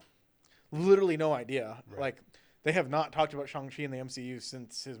 Like, literally no idea. Right. Like, they have not talked about Shang-Chi in the MCU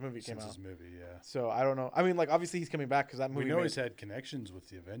since his movie came out. Since his movie, yeah. So, I don't know. I mean, like, obviously he's coming back because that movie... We know he's had connections with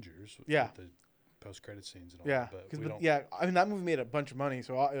the Avengers. With the post-credit scenes and all that. But we don't... Yeah, I mean, that movie made a bunch of money,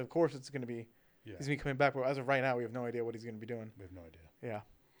 so of course it's going to be... He's going to be coming back, but as of right now, we have no idea what he's going to be doing. We have no idea. Yeah.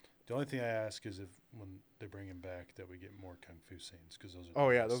 The only thing I ask is if when they bring him back that we get more Kung Fu scenes, because those are... Oh,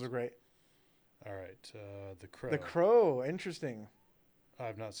 yeah, those are great. All right, The Crow. The Crow, interesting.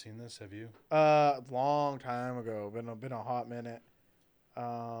 I've not seen this. Have you? Long time ago. Been a hot minute.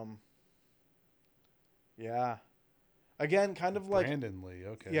 Yeah. Again, kind of like Brandon Lee.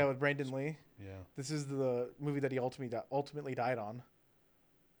 Okay. Yeah, with Brandon Lee. Yeah. This is the movie that he ultimately died on.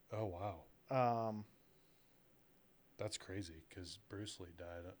 Oh wow. That's crazy because Bruce Lee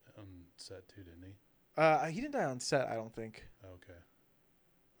died on set too, didn't he? He didn't die on set, I don't think. Okay.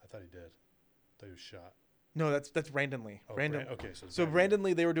 I thought he did. I thought he was shot. No, that's Brandon Lee. Oh, okay, so Brandon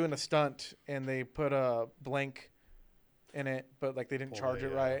Lee, they were doing a stunt and they put a blank in it, but like they didn't charge it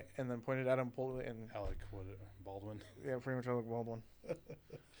right, and then pointed at him, pulled it, and Alec Baldwin. Yeah, pretty much Alec Baldwin.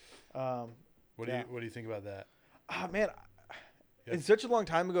 What do you think about that? Man, it's such a long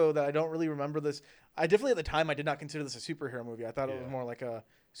time ago that I don't really remember this. I definitely at the time I did not consider this a superhero movie. I thought it was more like a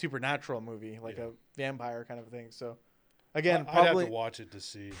supernatural movie, like a vampire kind of thing. So. Again, I'd have to watch it to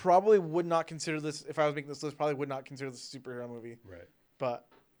see. Probably would not consider this, if I was making this list, probably would not consider this a superhero movie. Right. But,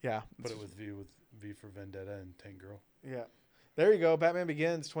 yeah. Put it with V for Vendetta and Tank Girl. Yeah. There you go. Batman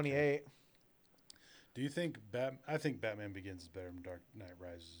Begins, 28. Okay. Do you think I think Batman Begins is better than Dark Knight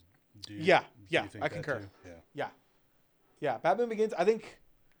Rises. Yeah, I concur. Yeah, Batman Begins, I think...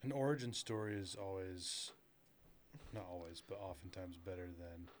 An origin story is always, not always, but oftentimes better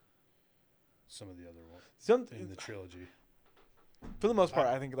than... some of the other ones in the trilogy. For the most part,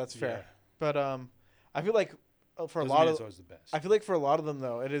 I think that's fair. But I feel like for a lot of it's always the best. I feel like for a lot of them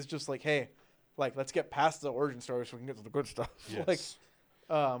though, it is just like, hey, like let's get past the origin story so we can get to the good stuff. Yes.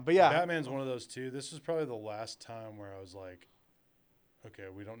 But yeah, Batman's one of those too. This is probably the last time where I was like, okay,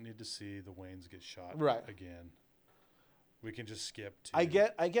 we don't need to see the Waynes get shot again. We can just skip to... I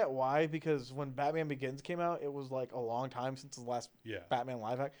get why, because when Batman Begins came out, it was like a long time since the last Batman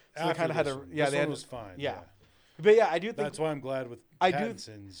live act. So they kind of had to... this one was fine. Yeah. But yeah, I do think... That's why I'm glad with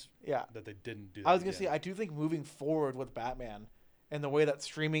Pattinson's that they didn't do that. I was going to say, I do think moving forward with Batman and the way that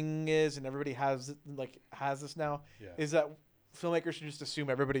streaming is and everybody has this now, is that filmmakers should just assume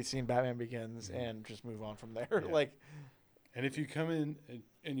everybody's seen Batman Begins and just move on from there. Yeah. And if you come in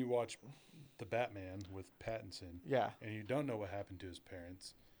and you watch... the Batman with Pattinson, and you don't know what happened to his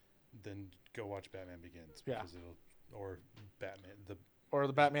parents, then go watch Batman Begins because or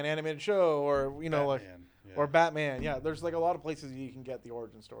the Batman animated show, or or Batman. Yeah, there's like a lot of places you can get the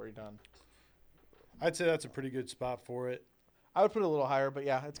origin story done. I'd say that's a pretty good spot for it. I would put it a little higher, but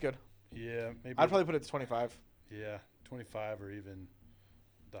yeah, it's good. Yeah, maybe I'd probably put it to 25. Yeah, 25 or even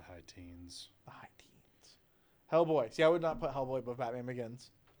the high teens. The high teens. Hellboy. See, I would not put Hellboy above Batman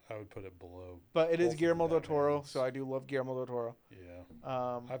Begins. I would put it below. But it is Guillermo del Toro, so I do love Guillermo del Toro.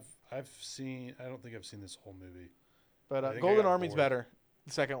 Yeah. I've seen... I don't think I've seen this whole movie. But Golden Army's better.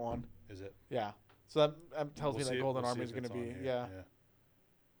 The second one. Is it? Yeah. So that tells me that Golden Army is going to be... Yeah.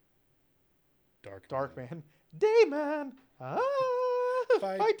 Dark Man. Dayman.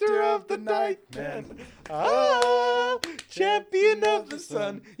 Fighter of the night, man. Champion of the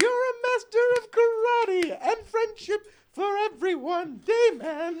sun. You're a master of karate and friendship for everyone,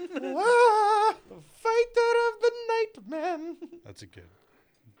 Dayman. Fighter of the night, man. That's a good.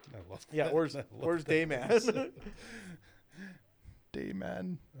 I love that. Yeah, where's Dayman?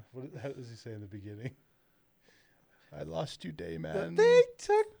 Dayman. How does he say in the beginning? I lost you, Dayman. They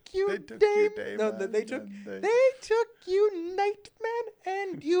took you, Dayman. No, they took you, Nightman,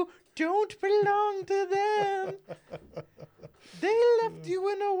 and you don't belong to them. They left you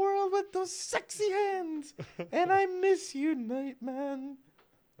in a world with those sexy hands, and I miss you, Nightman.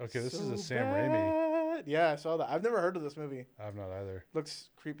 Okay, this is a Sam Raimi. Yeah, I saw that. I've never heard of this movie. I've not either. Looks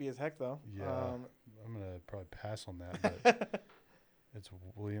creepy as heck, though. Yeah, I'm gonna probably pass on that. But it's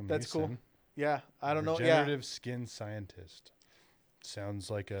William. That's Neeson. cool. Yeah, I don't know. Regenerative skin scientist. Sounds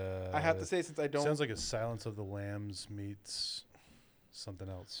like a. I have to say, since I don't. Sounds like a Silence of the Lambs meets something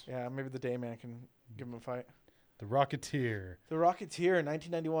else. Yeah, maybe the Dayman can give him a fight. The Rocketeer. The Rocketeer in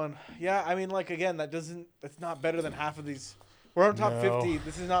 1991. Yeah, I mean, like, again, that's not better than half of these. We're on top 50.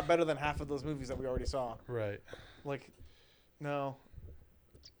 This is not better than half of those movies that we already saw. Right. Like, no.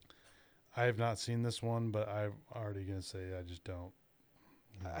 I have not seen this one, but I'm already going to say I just don't.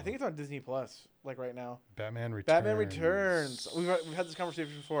 No. I think it's on Disney Plus, like right now. Batman Returns. Batman Returns. We've had this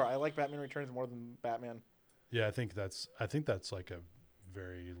conversation before. I like Batman Returns more than Batman. Yeah, I think that's like a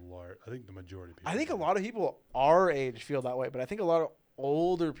very large. I think the majority of people. I think a lot of people our age feel that way, but I think a lot of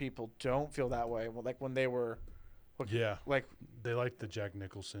older people don't feel that way. Like when they were. Like they like the Jack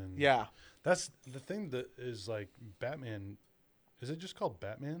Nicholson. Yeah. That's the thing that is like Batman. Is it just called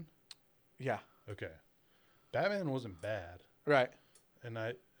Batman? Yeah. Okay. Batman wasn't bad. Right. And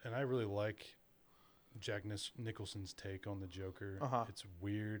I really like Jack Nicholson's take on the Joker. Uh-huh. It's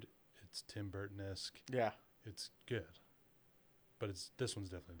weird. It's Tim Burton-esque. Yeah. It's good. But this one's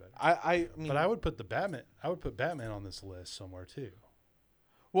definitely better. I mean, but I would put Batman on this list somewhere too.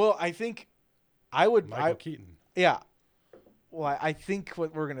 Well, I think I would Michael Keaton. Yeah. Well, I think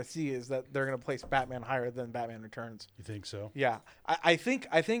what we're gonna see is that they're gonna place Batman higher than Batman Returns. You think so? Yeah. I think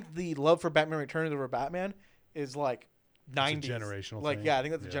the love for Batman Returns over Batman is like 90s. It's a generational thing. Yeah, I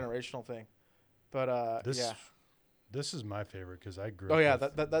think that's a generational thing. But this is my favorite because I grew. Oh yeah,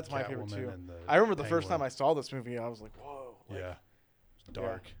 up that's my favorite too. I remember the first time I saw this movie, I was like, whoa. Like, it's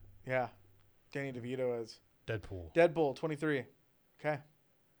dark. Yeah. Danny DeVito as Deadpool 23. Okay.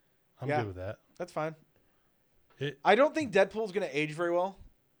 I'm good with that. That's fine. I don't think Deadpool's going to age very well.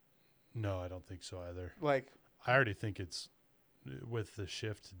 No, I don't think so either. Like, I already think it's with the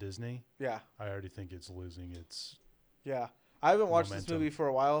shift to Disney. Yeah. I already think it's losing its. Yeah. I haven't watched this movie for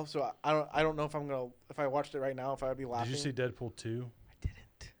a while, so I don't know if I watched it right now, if I would be laughing. Did you see Deadpool 2?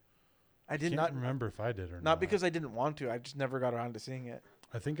 I did not remember if I did or not. Not because I didn't want to. I just never got around to seeing it.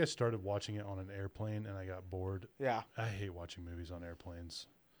 I think I started watching it on an airplane and I got bored. Yeah. I hate watching movies on airplanes.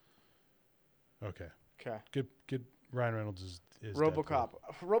 Okay. Good. Ryan Reynolds is RoboCop.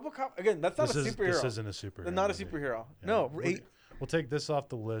 RoboCop again. That's not a superhero. This isn't a superhero. Not a superhero. Yeah. No. We'll take this off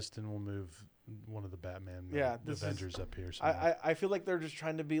the list and we'll move one of the Batman. Avengers up here. I feel like they're just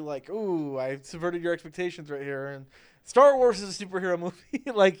trying to be like, ooh, I subverted your expectations right here, and Star Wars is a superhero movie.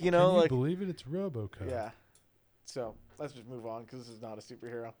 Like Can you believe it? It's RoboCop. Yeah. So let's just move on because this is not a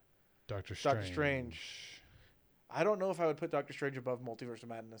superhero. Doctor Strange. I don't know if I would put Doctor Strange above Multiverse of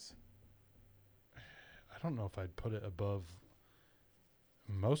Madness. I don't know if I'd put it above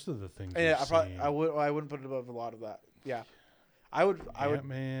most of the things. Yeah, I wouldn't put it above a lot of that. Yeah, I would.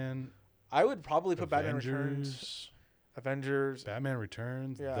 Batman. I would probably put Batman Returns. Avengers. Batman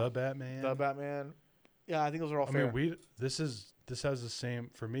Returns. Yeah. The Batman. Yeah, I think those are all fair. I mean, this has the same.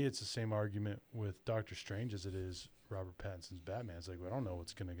 For me, it's the same argument with Doctor Strange as it is Robert Pattinson's Batman. It's like, I don't know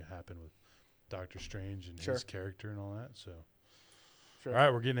what's going to happen with Doctor Strange and his character and all that. So. Sure. All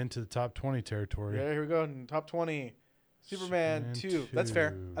right, we're getting into the top 20 territory. Yeah, here we go. Top 20. Superman 2. That's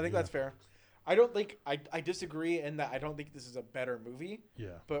fair. I think that's fair. I don't think I disagree in that I don't think this is a better movie. Yeah.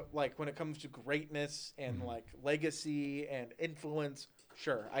 But like when it comes to greatness and like legacy and influence,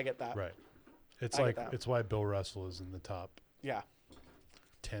 sure, I get that. Right. It's why Bill Russell is in the top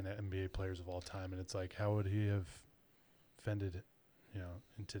 10 NBA players of all time, and it's like, how would he have fended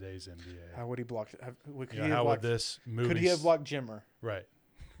in today's NBA? How would he block? Would this movie? Could he have blocked Jimmer? Right.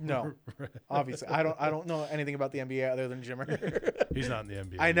 No, obviously. I don't know anything about the NBA other than Jimmer. He's not in the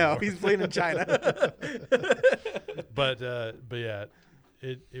NBA. I know anymore. He's playing in China. but yeah,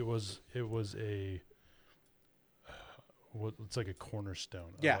 it was a. It's like a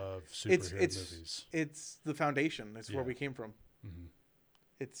cornerstone of superhero movies. It's the foundation. It's where we came from. Mm-hmm.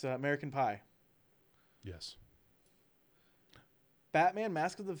 It's American Pie. Yes. Batman: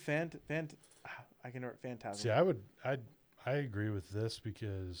 Mask of the Phantasm. See, I agree with this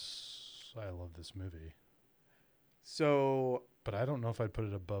because I love this movie. So, but I don't know if I'd put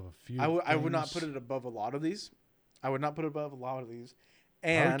it above a few. I would not put it above a lot of these.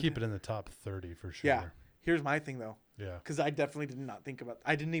 And I would keep it in the top 30 for sure. Yeah. Here's my thing though. Yeah. Because I definitely did not think about.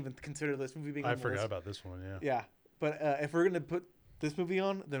 I didn't even consider this movie being. I forgot about this one. Yeah. Yeah, but if we're gonna put this movie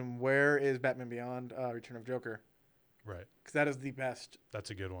on, then where is Batman Beyond: Return of Joker? Right. Because that is the best.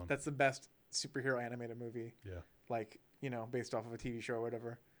 That's a good one. That's the best superhero animated movie. Yeah. Like, based off of a TV show or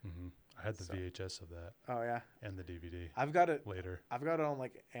whatever. Mm-hmm. I had the VHS of that. Oh yeah. And the DVD. I've got it later. I've got it on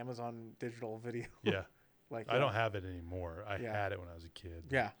like Amazon Digital Video. Yeah. Like I don't have it anymore. I had it when I was a kid.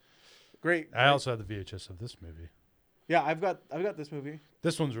 Yeah. Great. I also had the VHS of this movie. Yeah, I've got this movie.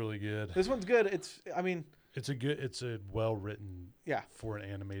 This one's really good. This one's good. It's a well written for an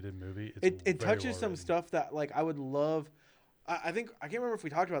animated movie. It touches some stuff that like I would love. I think I can't remember if we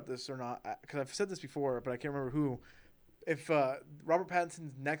talked about this or not because I've said this before, but I can't remember who. If Robert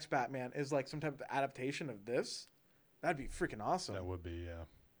Pattinson's next Batman is like some type of adaptation of this, that'd be freaking awesome. That would be, yeah.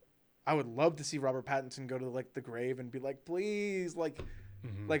 I would love to see Robert Pattinson go to like the grave and be like, please, like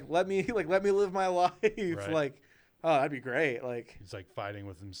let me live my life, right. like. Oh, that'd be great. Like he's like fighting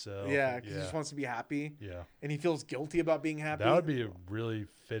with himself. Yeah, because he just wants to be happy. Yeah, and he feels guilty about being happy. That would be really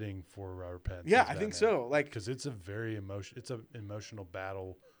fitting for Robert Pattinson. Yeah, I think so. Like because it's a very emotional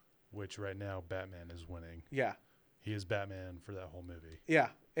battle, which right now Batman is winning. Yeah, he is Batman for that whole movie. Yeah,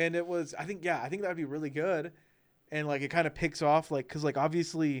 and it was. I think that would be really good, and like it kind of picks off like because like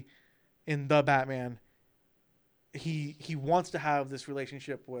obviously, in the Batman, he wants to have this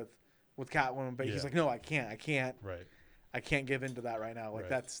relationship with Catwoman, but he's like, no, I can't. Right. I can't give into that right now. Like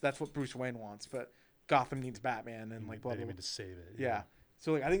that's what Bruce Wayne wants, but Gotham needs Batman and like blah blah blah to save it. Yeah.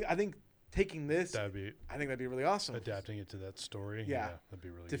 So like I think taking this, I think that'd be really awesome. Adapting it to that story. Yeah. That'd be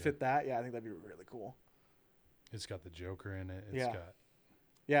really to good. fit that. Yeah, I think that'd be really cool. It's got the Joker in it. It's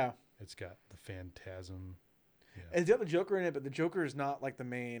got the Phantasm. Yeah. And it's got the Joker in it, but the Joker is not like the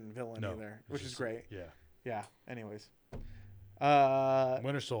main villain either, which is great. Yeah. Yeah. Anyways.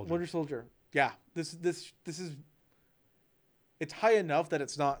 Winter Soldier. Winter Soldier. Yeah. This is it's high enough that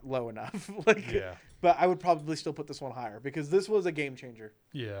it's not low enough. Like but I would probably still put this one higher because this was a game changer.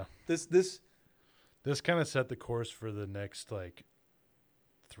 Yeah. This kind of set the course for the next like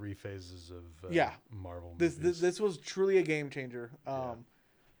 3 phases of Marvel movies. This was truly a game changer.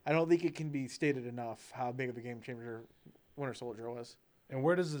 I don't think it can be stated enough how big of a game changer Winter Soldier was. And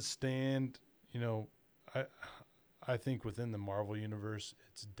where does it stand? You know, I think within the Marvel universe,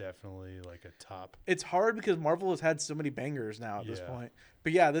 it's definitely like a top. It's hard because Marvel has had so many bangers now at this point.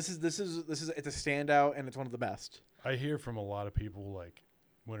 But yeah, this is it's a standout and it's one of the best. I hear from a lot of people like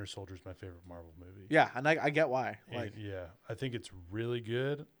Winter Soldier is my favorite Marvel movie. Yeah, and I get why. Like, I think it's really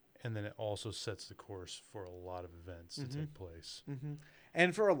good, and then it also sets the course for a lot of events to take place. Mm-hmm.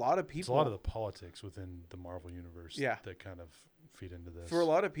 And for a lot of people, it's a lot of the politics within the Marvel universe that kind of feed into this. For a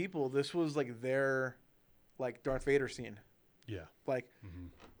lot of people, this was like their like Darth Vader scene. Yeah. Like,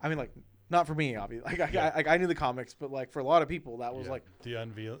 I mean, like not for me, obviously. Like I knew the comics, but like for a lot of people, that was like the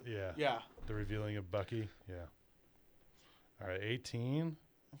unveil. Yeah. Yeah. The revealing of Bucky. Yeah. All right, 18.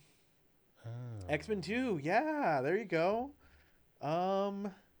 Oh. X-Men 2. Yeah, there you go.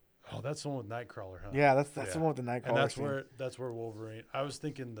 Oh, that's the one with Nightcrawler, huh? Yeah, that's the one with the Nightcrawler. And that's where Wolverine. I was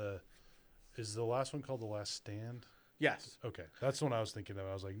thinking is the last one called The Last Stand? Yes. Okay, that's the one I was thinking of.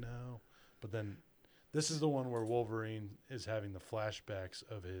 I was like, no, but then this is the one where Wolverine is having the flashbacks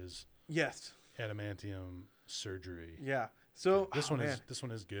of his adamantium surgery. Yeah. So this one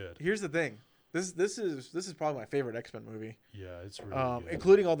is good. Here's the thing. This is probably my favorite X-Men movie. Yeah, it's really good.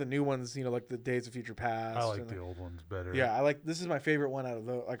 Including all the new ones, you know, like the Days of Future Past. I like the old ones better. Yeah, this is my favorite one out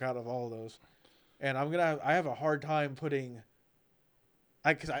of all of those. And I have a hard time putting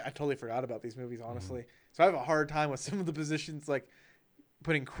because I totally forgot about these movies, honestly. So I have a hard time with some of the positions like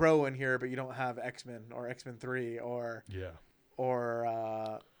putting Crow in here, but you don't have X-Men or X-Men 3 or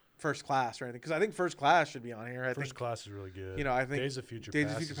First Class or anything, because I think First Class should be on here. First Class is really good. You know, I think Days of Future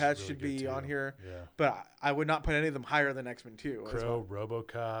Past really should be on here. Yeah, but I would not put any of them higher than X-Men 2. Crow,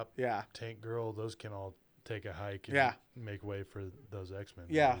 RoboCop, yeah, Tank Girl, those can all take a hike and make way for those X-Men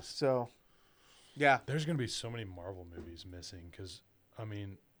movies. Yeah, so there's gonna be so many Marvel movies missing because I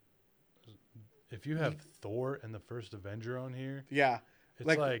mean, if you have Thor and the first Avenger on here, it's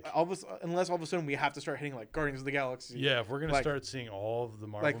like unless all of a sudden we have to start hitting like Guardians of the Galaxy. Yeah, if we're gonna start seeing all of the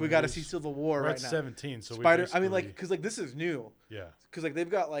Marvel, like we got to see Civil War right now. 17, so I mean, like because like this is new. Yeah, because like they've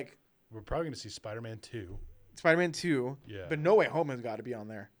got like we're probably gonna see Spider-Man 2. Yeah, but No Way Home has got to be on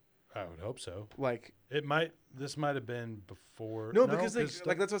there. I would hope so. Like this might have been before. No, because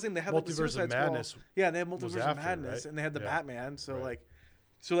like that's what I was saying. They have like the Multiverse of Madness. Yeah, they have Multiverse of Madness, and they had the Batman. So like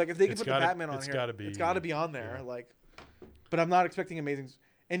if they can put the Batman on here, it's got to be on there. Yeah. Like, but I'm not expecting amazing.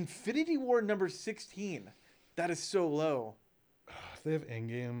 Infinity War number 16. That is so low. If they have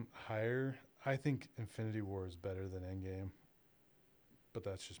Endgame higher, I think Infinity War is better than Endgame. But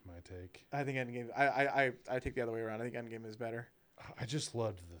that's just my take. I think Endgame. I take the other way around. I think Endgame is better. I just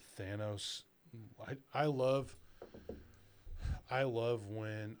loved the Thanos. I love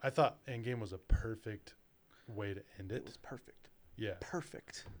when I thought Endgame was a perfect way to end it. It was perfect. Yeah,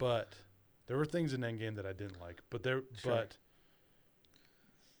 perfect. But there were things in Endgame that I didn't like. But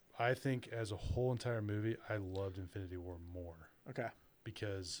I think as a whole entire movie, I loved Infinity War more. Okay.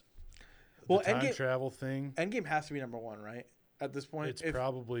 Because the time travel thing. Endgame has to be number one, right? At this point, it's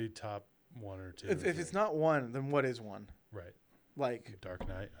probably top 1 or 2. If it's not 1, then what is 1? Right. Like Dark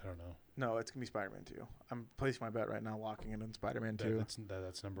Knight. I don't know. No, it's gonna be Spider-Man 2. I'm placing my bet right now, locking it in Spider-Man 2.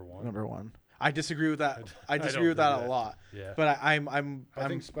 That's number 1. Number 1. I disagree with that. I disagree with that a lot. Yeah. But I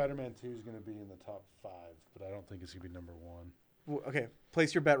think Spider-Man 2 is going to be in the top 5, but I don't think it's going to be number 1. Okay,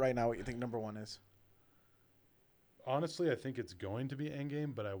 place your bet right now. What you think number 1 is? Honestly, I think it's going to be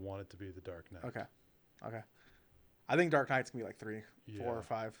Endgame, but I want it to be The Dark Knight. Okay. I think Dark Knight's gonna be like 3, 4, or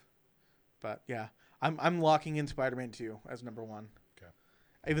 5. But yeah, I'm locking in Spider-Man 2 as number 1. Okay.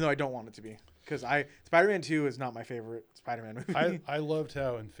 Even though I don't want it to be, because Spider-Man 2 is not my favorite Spider-Man movie. I loved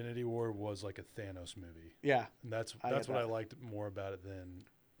how Infinity War was like a Thanos movie. Yeah. And that's what I liked more about it than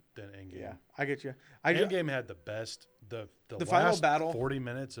Endgame. Yeah, I get you. Endgame had the best. The final last battle, 40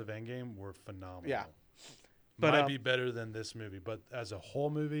 minutes of Endgame were phenomenal. Yeah. But, might be better than this movie, but as a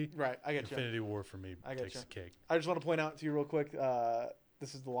whole movie, right? I get Infinity War for me takes the cake. I just want to point out to you real quick.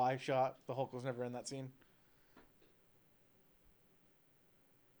 This is the live shot. The Hulk was never in that scene.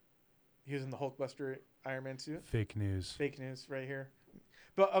 He was in the Hulkbuster Iron Man suit. Fake news right here.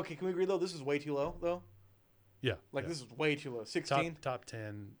 But okay, can we agree though? This is way too low though. Yeah. This is way too low. 16. Top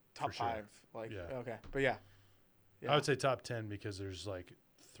 10. Top 5. Sure. Like yeah. Okay, but yeah. I would say top 10 because there's like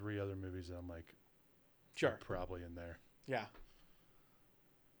 3 other movies that I'm like. Sure. Probably in there. Yeah.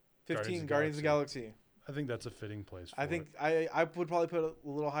 15, Guardians of the Galaxy. I think that's a fitting place for I would probably put it a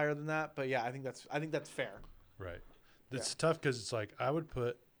little higher than that, but yeah, I think that's fair. Right. It's tough because it's like I would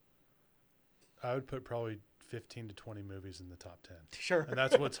put probably 15 to 20 movies in the top 10. Sure. And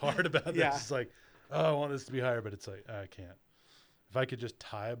that's what's hard about this. It's like, I want this to be higher, but it's like I can't. If I could just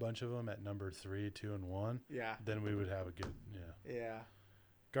tie a bunch of them at number 3, 2, and 1, then we would have a good Yeah.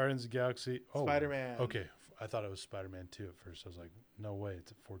 Guardians of the Galaxy. Oh, Spider-Man. Okay, I thought it was Spider-Man 2 at first. I was like, no way,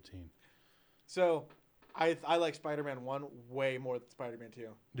 it's at 14. So, I like Spider-Man 1 way more than Spider-Man 2.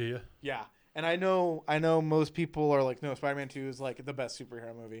 Do you? Yeah, and I know most people are like, no, Spider-Man 2 is like the best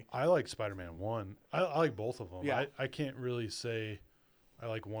superhero movie. I like Spider-Man 1. I like both of them. Yeah. I can't really say I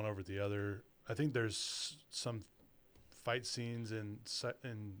like one over the other. I think there's some fight scenes in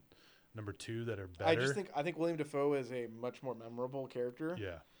number 2 that are better. I think William Dafoe is a much more memorable character.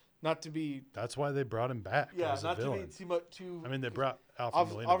 Yeah. Not to be. That's why they brought him back. Yeah, as not a villain. to be too. I mean, they brought Alfred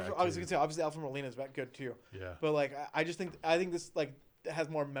Molina back. I was gonna say obviously Alfred Molina is back good too. Yeah. But like I think this like has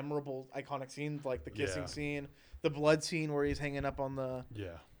more memorable iconic scenes like the kissing scene, the blood scene where he's hanging up on the.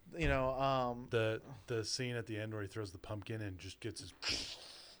 Yeah. You know. The scene at the end where he throws the pumpkin and just gets his.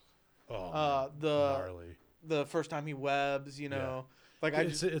 Gnarly. The first time he webs, you know. Yeah. Like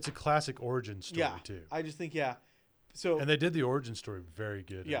it's a classic origin story too. I just think So and they did the origin story very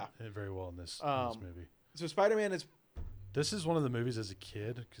good. Yeah. And very well in this movie. So Spider-Man is. This is one of the movies as a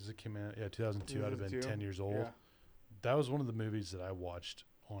kid because it came out 2002. I'd have been 10 years old. Yeah. That was one of the movies that I watched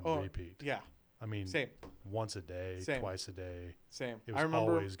on repeat. Yeah. I mean, same. Once a day, twice a day. Same. It was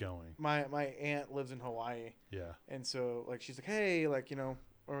always going. My aunt lives in Hawaii. Yeah. And so like she's like, hey, like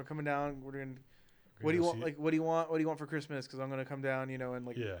we're coming down. We're doing. What do you want? Like, what do you want? What do you want for Christmas? Because I'm gonna come down, and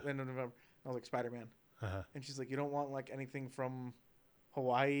like end of November. I was like Spider-Man, and she's like, you don't want like anything from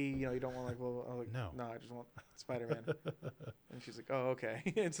Hawaii, you don't want like. Well, I was like, no, I just want Spider-Man. And she's like, oh, okay.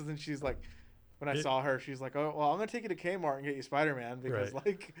 And so then she's like, when I saw her, she's like, oh, well, I'm gonna take you to Kmart and get you Spider-Man because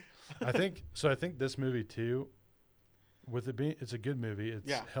like. I think this movie too, with it being, it's a good movie.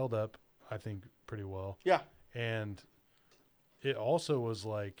 It's held up, I think, pretty well. Yeah. And it also was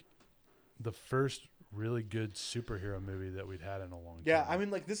like the first really good superhero movie that we'd had in a long time. Yeah, I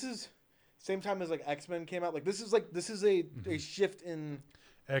mean, like this is same time as like X-Men came out. Like this is a shift in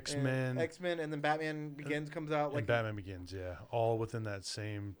X-Men, and then Batman Begins comes out. Like Batman Begins, all within that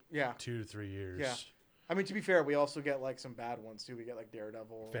same 2 to 3 years. Yeah, I mean to be fair, we also get like some bad ones too. We get like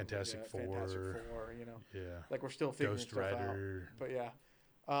Daredevil, Fantastic Four, Yeah, like we're still figuring Ghost stuff Rider. out. But yeah,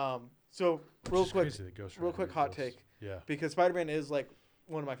 so real quick hot take. Yeah, because Spider-Man is like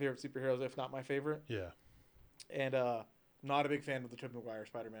one of my favorite superheroes, if not my favorite. Yeah. And not a big fan of the Tobey Maguire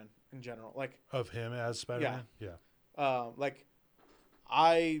Spider-Man in general. Like of him as Spider-Man? Yeah. Like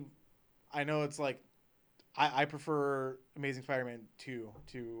I know it's like I prefer Amazing Spider-Man 2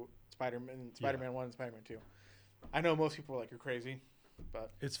 to Spider-Man 1 and Spider-Man 2. I know most people are like, you're crazy,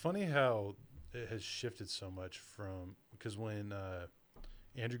 but it's funny how it has shifted so much from because when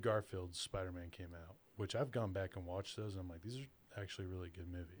Andrew Garfield's Spider-Man came out, which I've gone back and watched those, and I'm like, these are actually really good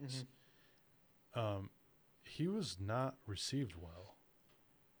movies. Mm-hmm. He was not received well.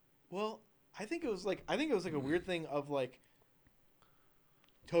 Well, I think it was like a weird thing of like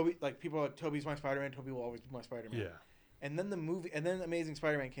Toby, like people are like, Toby's my Spider-Man, Toby will always be my Spider-Man. Yeah. And then Amazing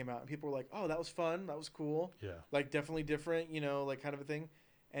Spider-Man came out, and people were like, "Oh, that was fun. That was cool. Yeah. Like definitely different, like kind of a thing."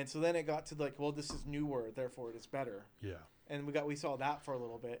 And so then it got to like, well, this is newer, therefore it is better. Yeah. And we saw that for a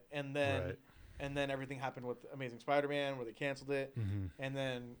little bit, and then everything happened with Amazing Spider-Man where they canceled it, and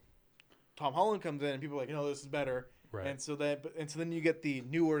then Tom Holland comes in, and people are like, "No, this is better." Right. And so then you get the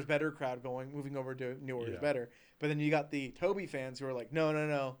newer is better crowd moving over to newer is better. But then you got the Toby fans who are like,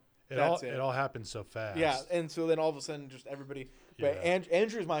 no. It all happened so fast. Yeah, and so then all of a sudden, just everybody. Yeah. But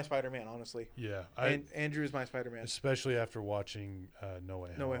Andrew's my Spider-Man, honestly. Yeah, Andrew is my Spider-Man, especially after watching No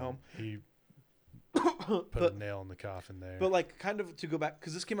Way Home. No Way Home. He put a nail in the coffin there. But like, kind of to go back,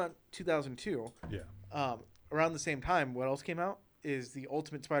 because this came out in 2002. Yeah. Around the same time, what else came out is the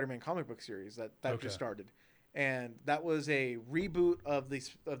Ultimate Spider-Man comic book series that just started, and that was a reboot of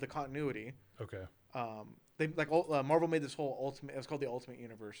the continuity. Okay. Marvel made this whole Ultimate. It was called the Ultimate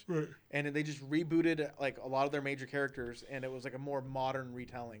Universe, right? And they just rebooted like a lot of their major characters, and it was like a more modern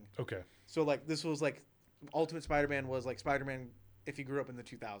retelling. Okay. So like this was like Ultimate Spider-Man was like Spider-Man if he grew up in the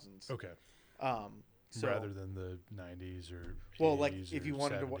 2000s. Okay. So, rather than the 90s or 80s like if you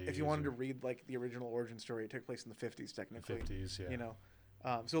wanted to read like the original origin story, it took place in the 50s technically. 50s,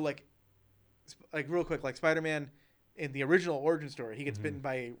 yeah. So like real quick, like Spider-Man in the original origin story, he gets bitten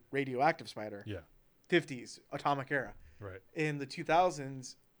by a radioactive spider. Yeah. 50s atomic era. Right. In the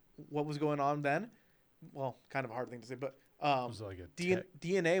 2000s, what was going on then? Well, kind of a hard thing to say, but it was like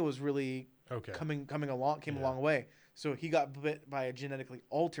DNA was really came a long way. So he got bit by a genetically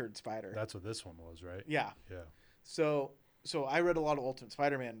altered spider. That's what this one was, right? Yeah. Yeah. So I read a lot of Ultimate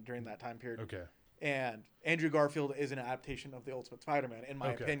Spider-Man during that time period. Okay. And Andrew Garfield is an adaptation of the Ultimate Spider-Man, in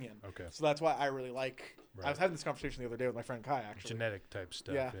my opinion. Okay. So that's why I really like. Right. I was having this conversation the other day with my friend Kai, actually. Genetic type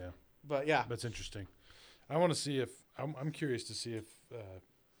stuff. Yeah. But yeah, that's interesting. I want to see if I'm curious to see if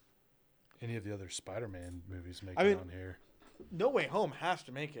any of the other Spider-Man movies make it on here. No Way Home has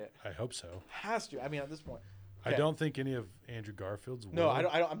to make it. I hope so. Has to. I mean, at this point, I don't think any of Andrew Garfield's will. No,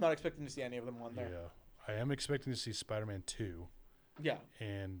 I'm not expecting to see any of them on there. Yeah, I am expecting to see Spider-Man 2. Yeah.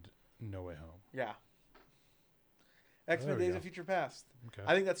 And No Way Home. Yeah. X-Men Days of Future Past. Okay.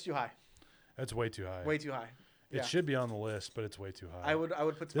 I think that's too high. That's way too high. Way too high. It should be on the list, but it's way too high. I would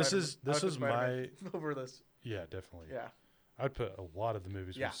put Spider-Man. This is my over this. Yeah, definitely. Yeah. I'd put a lot of the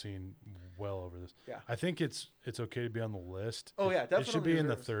movies we've seen well over this. Yeah. I think it's okay to be on the list. Oh yeah, definitely. It should be in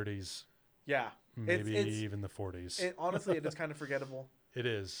the 30s. Yeah. Maybe even the 40s. Honestly, it is kind of forgettable. It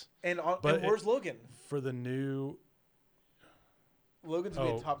is. And where's Logan? For the new Logan's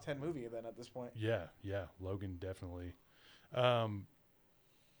gonna be a top 10 movie then at this point. Yeah, Logan definitely.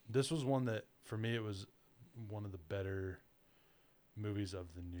 This was one that for me it was one of the better movies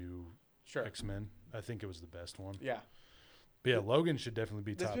of the new X-Men. I think it was the best one. Yeah. But yeah, Logan should definitely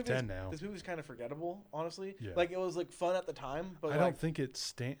be top 10 now. This movie's kind of forgettable, honestly. Yeah. Like it was like fun at the time, but I don't think I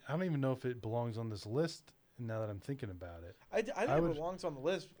don't even know if it belongs on this list now that I'm thinking about it. I think it belongs on the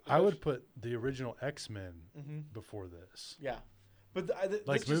list. I would put the original X-Men before this. Yeah. But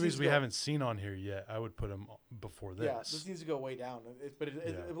like movies we haven't seen on here yet, I would put them before this. Yeah, this needs to go way down. It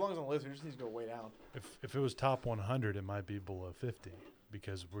belongs on the list. It just needs to go way down. If it was top 100, it might be below 50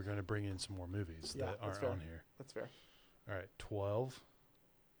 because we're going to bring in some more movies that aren't on here. That's fair. All right, 12.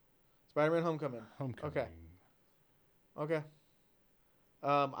 Spider-Man: Homecoming. Okay.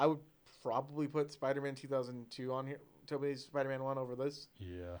 I would probably put Spider-Man 2002 on here. Tobey's Spider-Man 1 over this.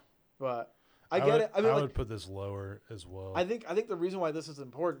 Yeah. But I get it. I mean, I would put this lower as well. I think the reason why this is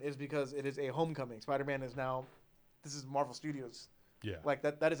important is because it is a homecoming. Spider-Man is now. This is Marvel Studios. Yeah. Like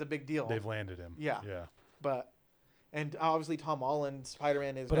that is a big deal. They've landed him. Yeah. Yeah. But and obviously Tom Holland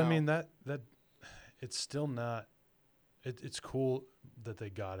Spider-Man is. But now, I mean that it's still not. It's cool that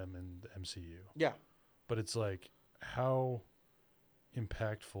they got him in the MCU. Yeah. But it's like, how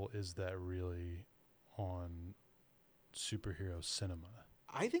impactful is that really on superhero cinema?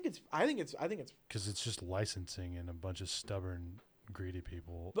 I think it's because it's just licensing and a bunch of stubborn, greedy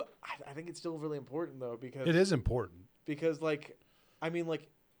people. But I think it's still really important though, because it is important. Because and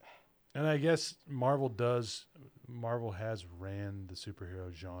I guess Marvel has ran the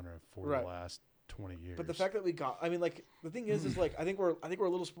superhero genre for the last 20 years. But the fact that the thing is like I think we're a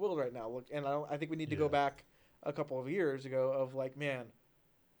little spoiled right now. Look, and I think we need to go back a couple of years ago of like, man,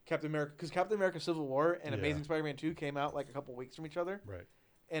 Captain America, because Captain America: Civil War and Amazing Spider-Man 2 came out like a couple weeks from each other. Right.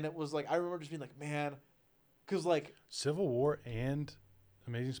 And it was like, I remember just being like, man, because like Civil War and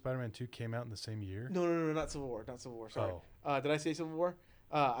Amazing Spider-Man 2 came out in the same year. No, not Civil War. Sorry. Did I say Civil War?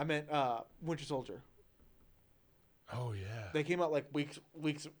 I meant Winter Soldier. Oh yeah. They came out like weeks,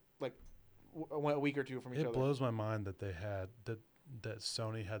 like a week or two from each other. It blows my mind that they had that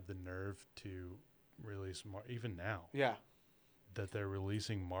Sony had the nerve to release even now. Yeah. That they're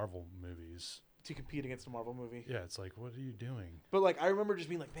releasing Marvel movies to compete against a Marvel movie. Yeah, it's like, what are you doing? But like, I remember just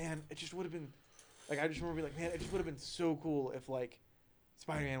being like, man, it just would have been, like, I just remember being like, man, it just would have been so cool if like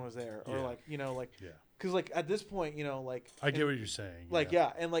Spider-Man was there, or like, you know, like, because like at this point, you know, like, I get what you're saying. Like,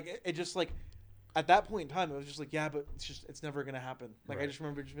 and like it just like at that point in time, it was just like, yeah, but it's never gonna happen. Like, I just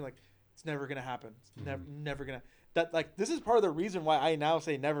remember just being like, it's never gonna happen. It's never gonna. That like this is part of the reason why I now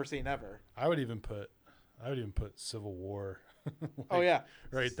say never say never. I would even put Civil War. Like,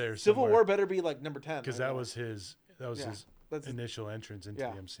 right there. Civil War better be like number 10 because that was his initial entrance into the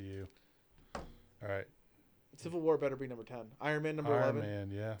MCU. All right, Civil War better be number 10. Iron Man number 11. Iron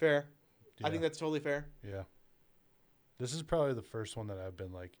Man, yeah, fair. Yeah. I think that's totally fair. Yeah, this is probably the first one that I've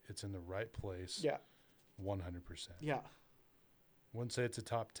been like, it's in the right place. Yeah, 100%. Yeah, wouldn't say it's a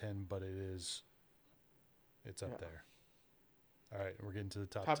top 10, but it is. It's up there. All right, we're getting to the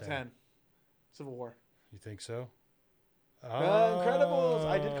top 10. Civil War. You think so? Incredibles.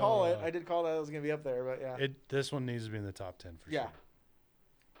 I did call it. I did call that it was going to be up there, but yeah. This one needs to be in the top 10 for sure. Yeah.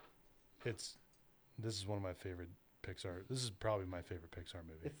 This is one of my favorite Pixar. This is probably my favorite Pixar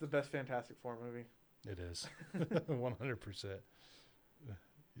movie. It's the best Fantastic Four movie. It is. 100%.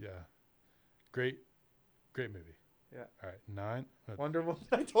 Yeah. Great movie. Yeah. All right. 9. Wonder Woman.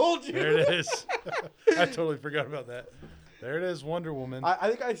 I told you. There it is. I totally forgot about that. There it is, Wonder Woman. I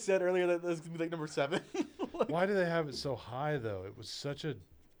think I said earlier that this was going to be like number 7. Why do they have it so high, though? It's such a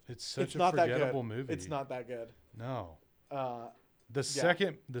forgettable movie. It's not that good. No. The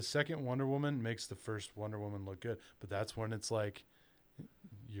second Wonder Woman makes the first Wonder Woman look good, but that's when it's like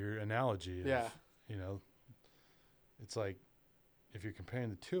your analogy. You know, it's like if you're comparing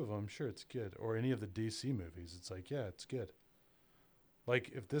the two of them, sure, it's good. Or any of the DC movies, it's like, yeah, it's good.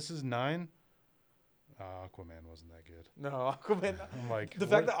 Like if this is 9. Aquaman wasn't that good. No, Aquaman. I'm like the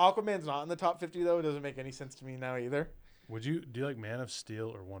fact that Aquaman's not in the top 50 though doesn't make any sense to me now either. Do you like Man of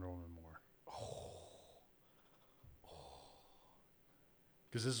Steel or Wonder Woman more?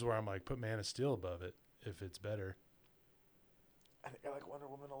 Because this is where I'm like, put Man of Steel above it if it's better. I think I like Wonder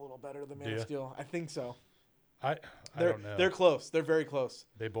Woman a little better than Man of Steel. I think so. I don't know. They're close. They're very close.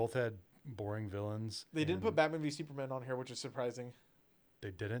 They both had boring villains. They didn't put Batman v Superman on here, which is surprising.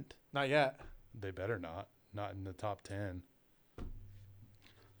 They didn't? Not yet. They better not. Not in the top 10.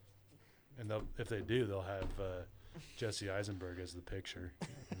 And if they do, they'll have Jesse Eisenberg as the picture.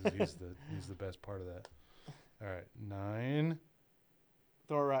 he's the best part of that. All right, 9.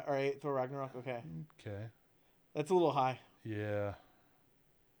 Thor Ragnarok. Okay. That's a little high. Yeah.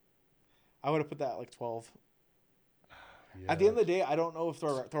 I would have put that at like 12. Yeah. At the end of the day, I don't know if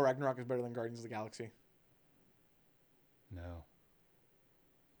Thor Ragnarok is better than Guardians of the Galaxy. No.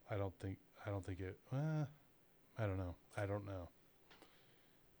 I don't think it. I don't know.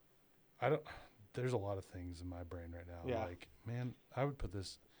 There's a lot of things in my brain right now. Yeah. Like, man, I would put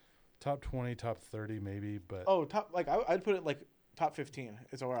this top 20, top 30 maybe, but I'd put it like top 15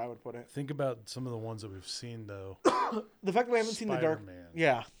 is where I would put it. Think about some of the ones that we've seen though. The fact that we haven't seen The Dark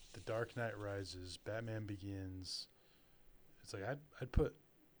The Dark Knight Rises, Batman Begins. It's like I'd put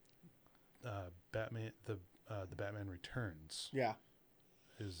Batman the Batman Returns. Yeah.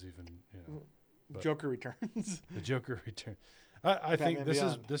 Is even, Joker Returns. The Joker Return. I think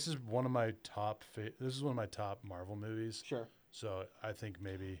this is one of my top Marvel movies. Sure. So I think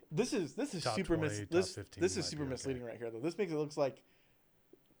maybe this is super misleading right here though. This makes it look like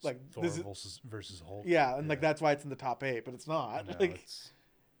Thor versus Hulk. Yeah, and like that's why it's in the top 8, but it's not. No,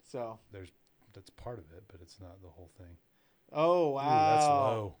 that's part of it, but it's not the whole thing. Oh wow. Ooh, that's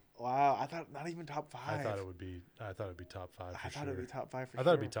low. Wow, I thought not even top 5. I thought it would be top 5. I thought it would be top 5 for sure. I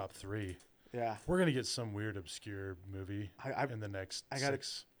thought it'd be top 3. Yeah, we're gonna get some weird obscure movie in the next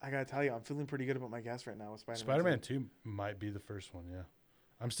 6. I gotta tell you, I'm feeling pretty good about my guess right now with Spider-Man. Spider-Man 2 might be the first one. Yeah,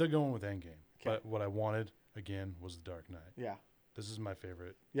 I'm still going with Endgame, but what I wanted again was The Dark Knight. Yeah, this is my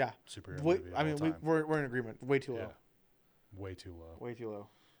favorite. Yeah, superhero movie. I mean, we're in agreement. Way too low. Way too low. Way too low.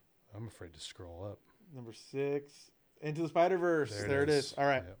 I'm afraid to scroll up. Number 6, Into the Spider-Verse. There it is. All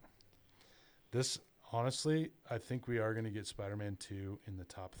right. Yep. This honestly, I think we are going to get Spider-Man 2 in the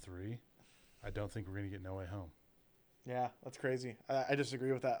top 3. I don't think we're going to get No Way Home. Yeah, that's crazy. I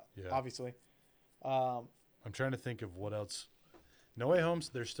disagree with that, obviously. I'm trying to think of what else. No Way Home,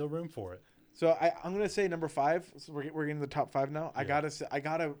 there's still room for it. So I'm going to say number 5. So we're getting to the top 5 now. Yeah. It's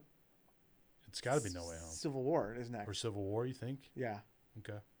got to be No Way Home. Civil War is next. Or Civil War, you think? Yeah.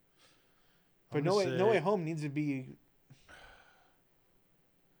 Okay. But No Way Home needs to be...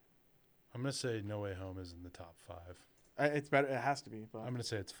 I'm going to say No Way Home is in the top 5. It's better. It has to be. But... I'm going to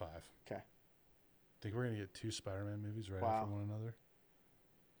say it's 5. Okay. Think we're going to get 2 Spider-Man movies right after one another?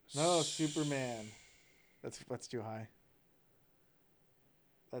 No, Superman. That's too high.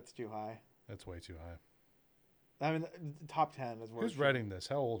 That's too high. That's way too high. I mean, top 10 is where. Who's writing this?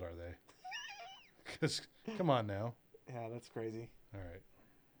 How old are they? Because come on now. Yeah, that's crazy. All right,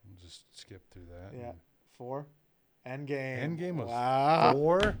 we'll just skip through that. Yeah, 4. Endgame. Endgame was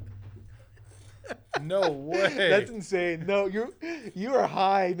 4. No way. That's insane. No, you are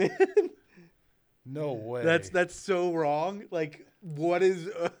high, man. No way. That's so wrong. Like, what is?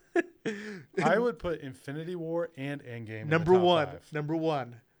 I would put Infinity War and Endgame number in the top 1. 5. Number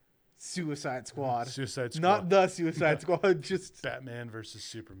 1. Suicide Squad. Suicide Squad. Not the Suicide Squad. Just Batman versus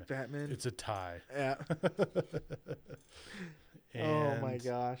Superman. Batman. It's a tie. Yeah. Oh my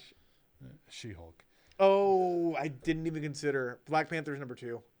gosh. She-Hulk. Oh, I didn't even consider Black Panther's number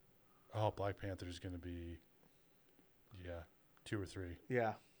 2. Oh, Black Panther is going to be, 2 or 3.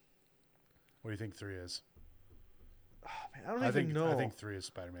 Yeah. What do you think 3 is? Oh, man, I don't even know. I think 3 is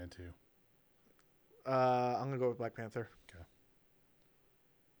Spider-Man 2. I'm gonna go with Black Panther. Okay.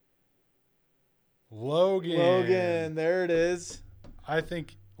 Logan, there it is. I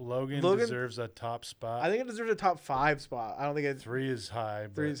think Logan deserves a top spot. I think it deserves a top 5 spot. I don't think 3 is high.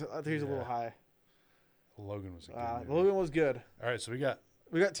 3's a little high. Logan was a good movie. Logan was good. All right, so we got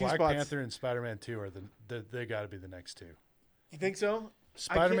 2 Black spots. Panther and Spider-Man 2 are they got to be the next 2. You think so?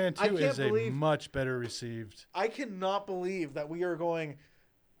 Spider-Man 2 is a much better received. I cannot believe that we are going.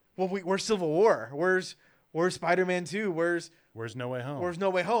 Well, we're Civil War. Where's Spider-Man 2? Where's No Way Home? Where's No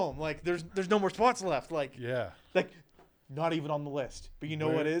Way Home? Like there's no more spots left. Like like not even on the list. But you know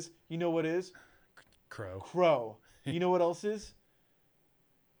what is? You know what is? Crow. You know what else is?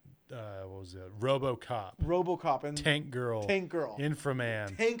 What was it? RoboCop and Tank Girl.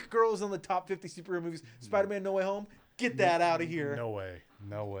 Inframan. Tank Girl's on the top 50 superhero movies. Spider-Man No Way Home. Get that out of here. No way.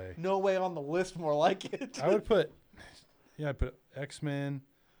 No way on the list, more like it. I'd put X-Men.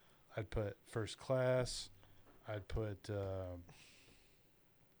 I'd put First Class. I'd put all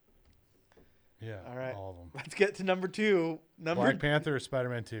right. all of them. Let's get to number 2. Black Panther or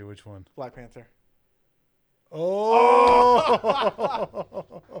Spider-Man 2? Which one? Black Panther. I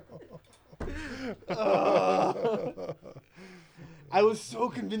was so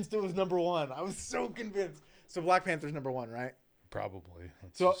convinced it was number 1. I was so convinced. So Black Panther's number 1, right? Probably.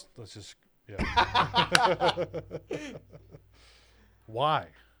 Let's just Why?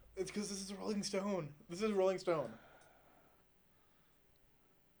 It's because this is Rolling Stone.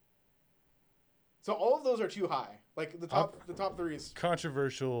 So all of those are too high. Like the top 3 is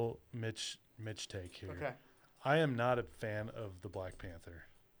controversial. Mitch take here. Okay. I am not a fan of the Black Panther.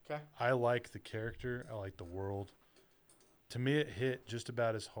 Okay. I like the character. I like the world. To me, it hit just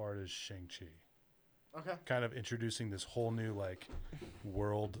about as hard as Shang-Chi. Okay. Kind of introducing this whole new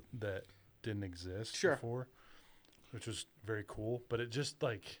world that didn't exist before, which was very cool. But it just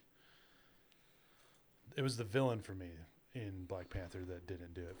it was the villain for me in Black Panther that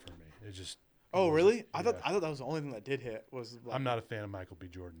didn't do it for me. It just. Oh really? I thought that was the only thing that did hit was. I'm not a fan of Michael B.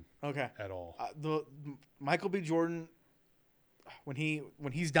 Jordan. Okay. At all. The Michael B. Jordan, when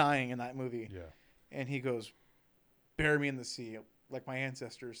he's dying in that movie. Yeah. And he goes, "Bury me in the sea, like my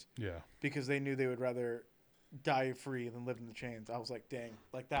ancestors." Yeah. Because they knew they would rather die free than live in the chains. I was like, dang,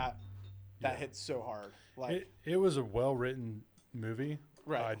 like that hits so hard. Like it was a well-written movie.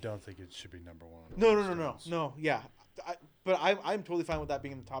 Right. I don't think it should be number 1. No. Yeah. But I'm totally fine with that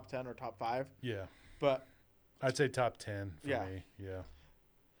being in the top 10 or top 5. Yeah. But I'd say top 10 for me. Yeah.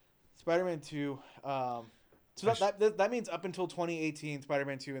 Spider-Man 2. So that means up until 2018,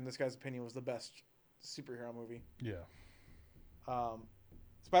 Spider-Man 2, in this guy's opinion, was the best superhero movie. Yeah.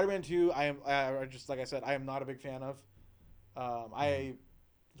 Spider-Man 2, I just like I said, I am not a big fan of.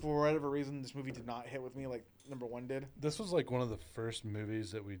 For whatever reason, this movie did not hit with me like number 1 did. This was like one of the first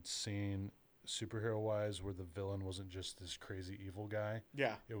movies that we'd seen superhero-wise where the villain wasn't just this crazy evil guy.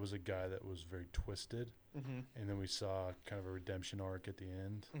 Yeah. It was a guy that was very twisted. Mm-hmm. And then we saw kind of a redemption arc at the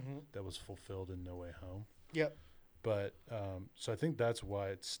end that was fulfilled in No Way Home. Yep. But so I think that's why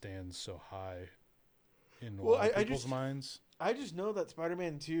it stands so high in a lot of people's minds. I just know that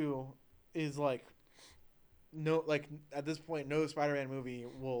Spider-Man 2 is at this point, no Spider-Man movie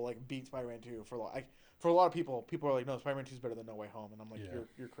will beat Spider-Man 2 for a lot of people. People are like, no, Spider-Man 2 is better than No Way Home, and I'm like,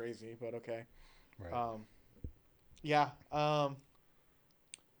 you're crazy, but okay. Right. Yeah.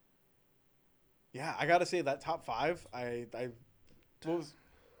 Yeah, I gotta say that top 5.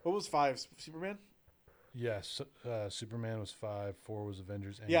 What was 5? Superman. Yes, Superman was 5. 4 was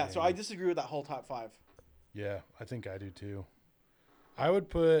Avengers. Endgame. Yeah, so I disagree with that whole top 5. Yeah, I think I do too. I would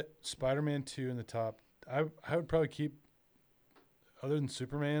put Spider-Man 2 in the top. I would probably keep, other than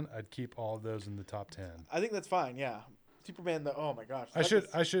Superman, I'd keep all of those in the top 10. I think that's fine. Yeah, Superman. Oh my gosh. I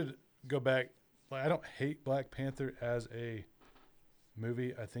should go back. I don't hate Black Panther as a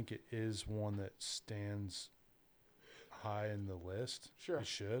movie. I think it is one that stands high in the list. Sure. It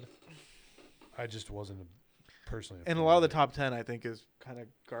should. I just wasn't personally. And a lot of the top 10, I think, is kind of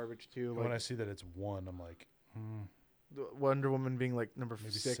garbage too. When I see that it's 1, I'm like, Wonder Woman being like number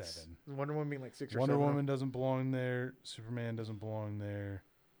maybe 6. 7. Wonder Woman being like 6 or 7. Wonder Woman doesn't belong there. Superman doesn't belong there.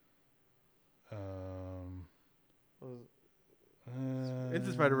 Into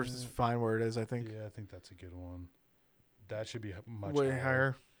the Spider-Verse is fine where it is, I think. Yeah, I think that's a good one. That should be much way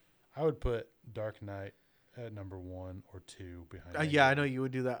higher. I would put Dark Knight at number 1 or 2 behind. Yeah, I know you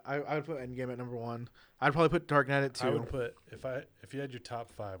would do that. I would put Endgame at number 1. I'd probably put Dark Knight at 2. I would put if you had your top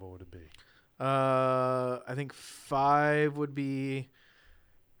 5, what would it be? I think 5 would be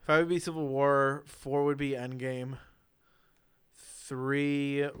Civil War. 4 would be Endgame.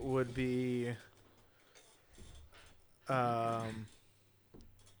 3 would be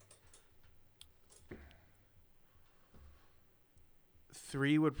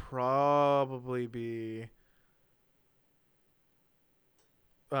 3 would probably be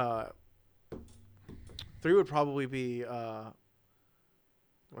why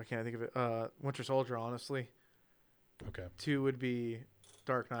can't I think of it? Winter Soldier, honestly. Okay. 2 would be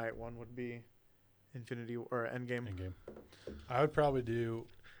Dark Knight. 1 would be Infinity or Endgame. I would probably do.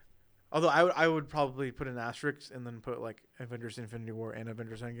 Although I would probably put an asterisk and then put like Avengers Infinity War and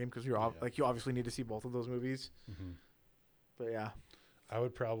Avengers Endgame because you obviously need to see both of those movies. Mm-hmm. But yeah. I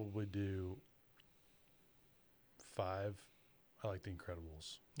would probably do 5. I like The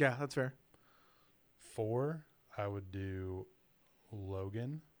Incredibles. Yeah, that's fair. 4, I would do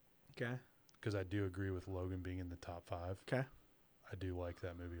Logan. Okay. Because I do agree with Logan being in the top 5. Okay. I do like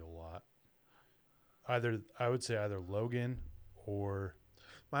that movie a lot. I would say either Logan or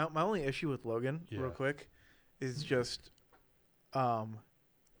my only issue with Logan, real quick, is just I'm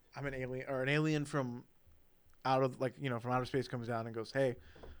an alien from out of from outer space comes down and goes, hey,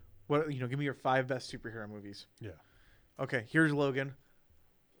 give me your 5 best superhero movies. Yeah. Okay, here's Logan.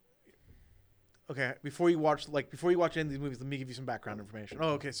 Okay, before you watch any of these movies, let me give you some background information.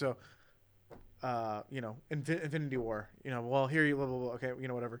 Oh, okay, so Infinity War. Well, here you blah blah blah. Okay,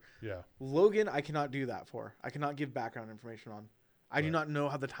 whatever. Yeah. Logan, I cannot do that for. I cannot give background information on. I do not know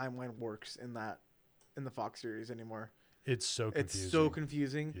how the timeline works in the Fox series anymore. It's so confusing. It's so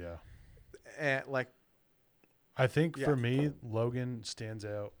confusing. Yeah. And I think for me, Logan stands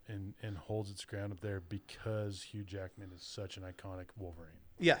out and holds its ground up there because Hugh Jackman is such an iconic Wolverine.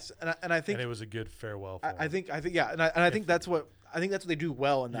 Yes, and I think it was a good farewell. For I think yeah, and I think that's what they do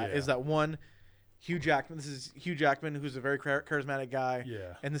well in that is that one, Hugh Jackman. This is Hugh Jackman, who's a very charismatic guy.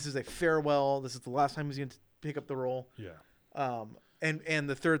 Yeah, and this is a farewell. This is the last time he's going to pick up the role. Yeah. And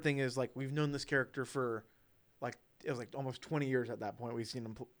the third thing is we've known this character for it was almost 20 years at that point. We've seen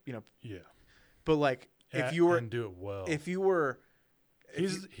him, Yeah. But if you were and do it well, he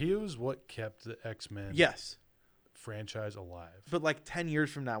was what kept the X-Men franchise alive. But 10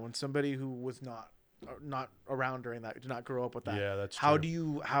 years from now, when somebody who was not around during that, did not grow up with that, that's how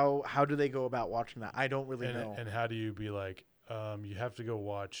true. how do they go about watching that? I don't really know. And how do you be you have to go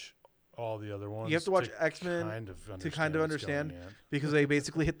watch all the other ones? You have to watch X-Men to kind of understand because they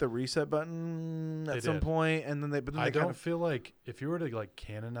basically hit the reset button at some point, and then I don't feel like if you were to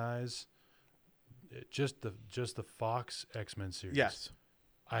canonize just the Fox X-Men series. Yes.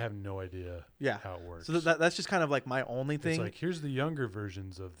 I have no idea how it works. So that's just kind of my only thing. It's here's the younger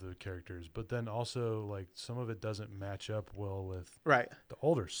versions of the characters, but then also some of it doesn't match up well with the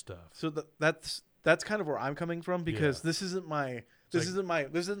older stuff. So that's kind of where I'm coming from because this isn't my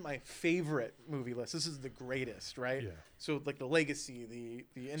favorite movie list. This is the greatest, right? Yeah. So the legacy,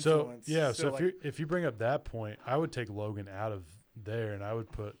 the influence. So if you bring up that point, I would take Logan out of there and I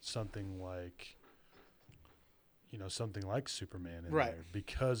would put something like Superman in there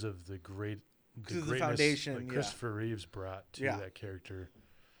because of the greatness the foundation Christopher Reeves brought to that character.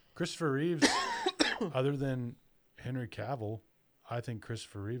 Christopher Reeves, other than Henry Cavill, I think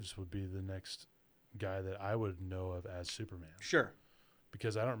Christopher Reeves would be the next guy that I would know of as Superman. Sure.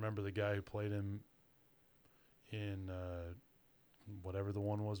 Because I don't remember the guy who played him in whatever the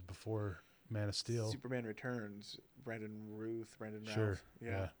one was before Man of Steel. Superman Returns, Brandon Routh. Sure.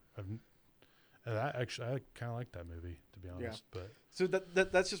 Yeah. And I kind of like that movie, to be honest. Yeah. But so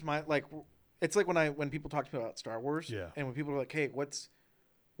that's just my it's when people talk to me about Star Wars, and when people are like, "Hey, what's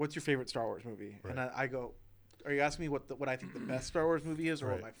your favorite Star Wars movie?" Right. And I go, "Are you asking me what I think the best Star Wars movie is,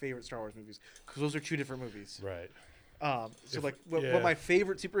 or what my favorite Star Wars movies? Because those are two different movies." Right. What my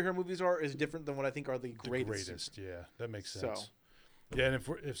favorite superhero movies are is different than what I think are the greatest. The greatest, yeah, that makes sense. Yeah, and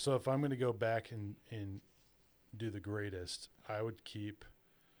if I'm going to go back and do the greatest, I would keep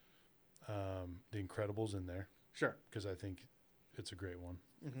The Incredibles in there. Sure. Because I think it's a great one.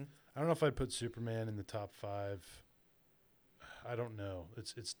 Mm-hmm. I don't know if I'd put Superman in the top 5. I don't know.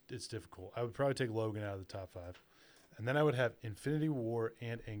 It's difficult. I would probably take Logan out of the top 5. And then I would have Infinity War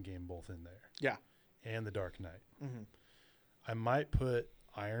and Endgame both in there. Yeah. And The Dark Knight. Mm-hmm. I might put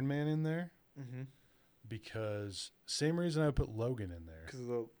Iron Man in there. Mm-hmm. Because same reason I would put Logan in there.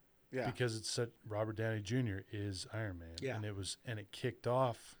 Because it's Robert Downey Jr. is Iron Man. Yeah. And it kicked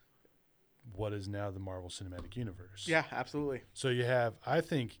off what is now the Marvel Cinematic Universe. Yeah, absolutely. So you have, I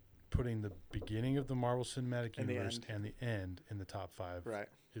think, putting the beginning of the Marvel Cinematic Universe and the end in the top 5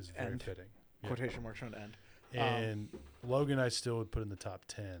 is very fitting. Quotation marks on end. And Logan, I still would put in the top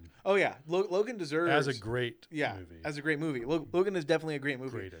 10. Oh yeah, Logan deserves as a great movie. As a great movie. Logan is definitely a great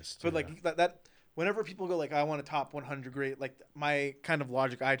movie. Greatest. But like that, whenever people go like, I want a top 100 great, like my kind of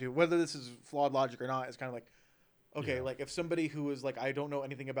logic I do, whether this is flawed logic or not, is kind of like, okay, like if somebody who is like, I don't know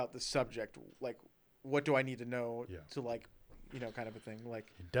anything about this subject, like what do I need to know to like, kind of a thing.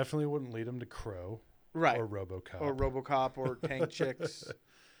 Like you definitely wouldn't lead them to Crow, right? Or RoboCop, or Tank Chicks.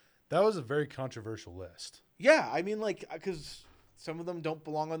 That was a very controversial list. Yeah, I mean, like, because some of them don't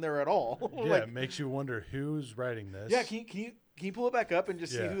belong on there at all. Yeah, it makes you wonder who's writing this. Yeah, can you pull it back up and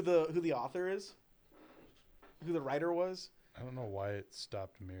just see who the author is, who the writer was? I don't know why it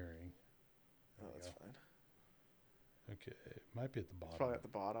stopped mirroring. Oh, that's fine. Okay, it might be at the bottom. It's probably at the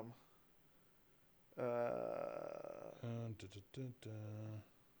bottom.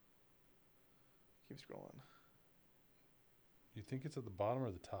 Keep scrolling. You think it's at the bottom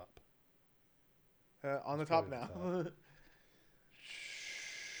or the top? On the top now.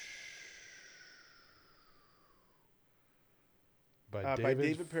 By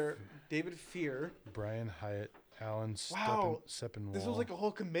David Fear. Brian Hyatt, Alan Sepinwall. This was like a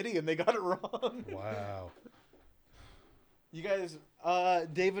whole committee and they got it wrong. Wow. You guys,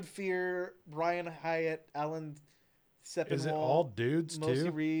 David Fear, Brian Hyatt, Alan Sepinwall. Is it all dudes too?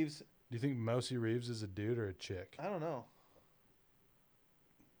 Mosi Reeves. Do you think Mosi Reeves is a dude or a chick? I don't know.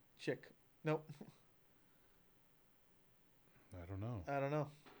 Chick. Nope. I don't know.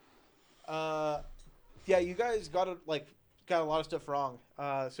 Yeah, you guys got a lot of stuff wrong.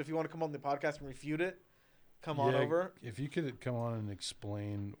 So if you want to come on the podcast and refute it, come on over. If you could come on and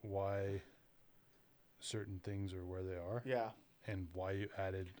explain why certain things are where they are. Yeah. And why you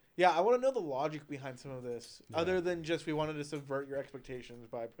added. Yeah, I want to know the logic behind some of this, other than just we wanted to subvert your expectations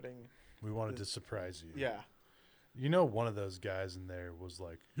by putting. We wanted to surprise you. Yeah. You know, one of those guys in there was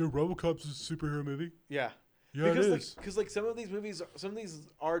like, "Yo, RoboCop's a superhero movie." Yeah. Yeah, because it is. Because some of these movies,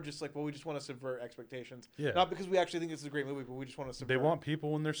 are just like, well, we just want to subvert expectations. Yeah. Not because we actually think this is a great movie, but we just want to subvert. They want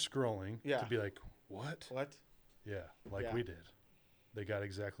people when they're scrolling to be like, "What? What?" Yeah, we did. They got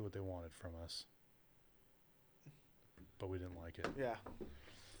exactly what they wanted from us, but we didn't like it. Yeah.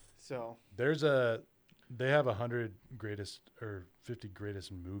 So they have 100 greatest or 50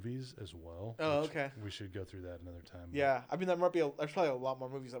 greatest movies as well. Oh, okay. We should go through that another time. Yeah, I mean there's probably a lot more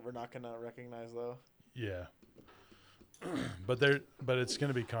movies that we're not gonna recognize though. Yeah. but it's going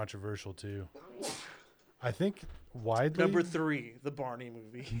to be controversial too. I think widely. Number 3, the Barney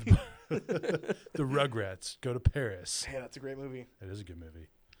movie. The Rugrats Go to Paris. Hey, that's a great movie. It is a good movie.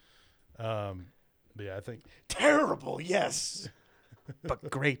 But yeah, I think terrible, yes, but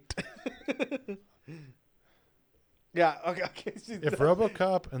great. Yeah. Okay. See, if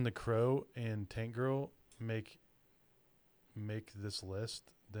RoboCop and The Crow and Tank Girl make this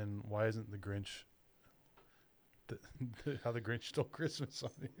list, then why isn't the Grinch? How the Grinch Stole Christmas on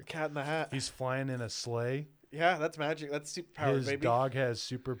here. Cat in the Hat. He's flying in a sleigh. Yeah, that's magic. That's superpower. His dog has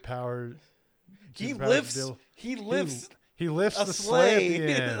superpower. He lifts the sleigh at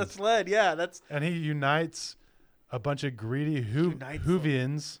the end. A sled. Yeah, that's. And he unites a bunch of greedy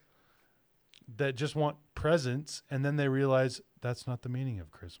Whovians that just want presents, and then they realize that's not the meaning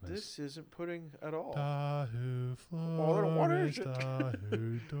of Christmas. This isn't pudding at all. Dahu What is it?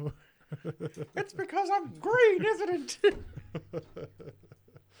 Dahu It's because I'm green, isn't it?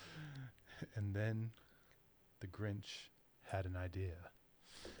 And then the Grinch had an idea.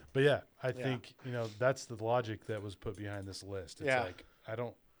 But yeah, I think, that's the logic that was put behind this list. It's like, I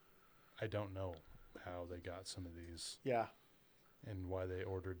don't know how they got some of these. Yeah. And why they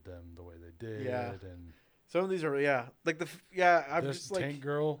ordered them the way they did. Yeah. And some of these are, like I'm this just like. Tank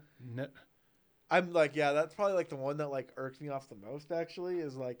Girl. I'm like, that's probably like the one that like irks me off the most actually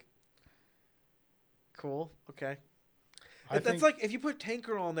is like. Cool. Okay. That's like if you put Tank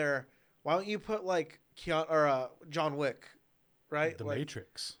Girl on there, why don't you put like John Wick, right? The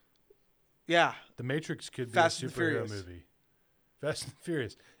Matrix. Yeah. The Matrix could be Fast a superhero movie. Fast and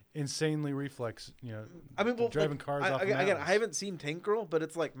Furious. insanely reflex. I mean, driving cars off. Again, I haven't seen Tank Girl, but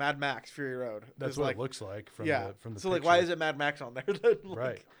it's like Mad Max Fury Road. That's what it looks like from the So picture. like, why is it Mad Max on there?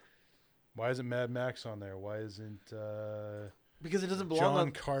 Right. Why isn't Mad Max on there? Why isn't because it doesn't belong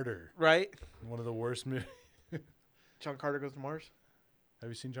John Carter? Right. One of the worst movies. John Carter Goes to Mars. Have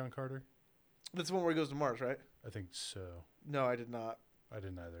you seen John Carter? That's the one where he goes to Mars, right? I think so. No, I did not. I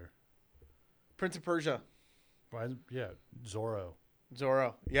didn't either. Prince of Persia. Why? Yeah, Zorro.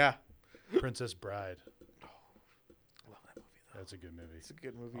 Yeah. Princess Bride. Oh, I love that movie, though. That's a good movie. It's a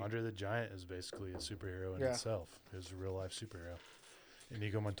good movie. Andre the Giant is basically a superhero in itself. He's a real life superhero.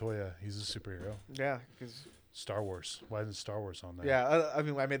 Inigo Montoya, he's a superhero. Yeah, because Star Wars. Why isn't Star Wars on there? Yeah, I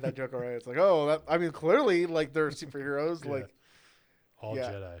mean, I made that joke already. It's like, oh, clearly, like they're superheroes, Yeah. like all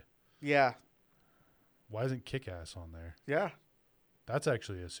Jedi. Yeah. Why isn't Kick-Ass on there? Yeah. That's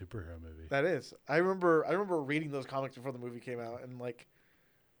actually a superhero movie. That is. I remember reading those comics before the movie came out, and like,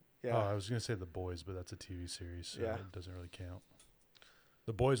 yeah. Oh, I was gonna say The Boys, but that's a TV series, so Yeah. it doesn't really count.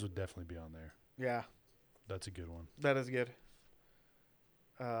 The Boys would definitely be on there. Yeah. That's a good one. That is good.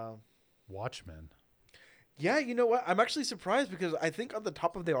 Watchmen. Yeah, you know what? I'm actually surprised because I think on the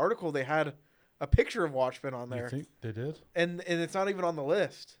top of the article they had a picture of Watchmen on there. You think they did? And it's not even on the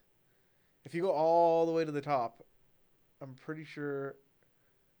list. If you go all the way to the top, I'm pretty sure.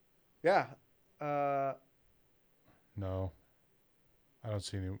 Yeah. No. I don't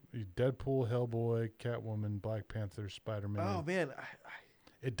see any. Deadpool, Hellboy, Catwoman, Black Panther, Spider-Man. Oh man,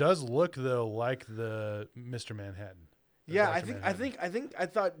 it does look though like the Mr. Manhattan. Yeah, I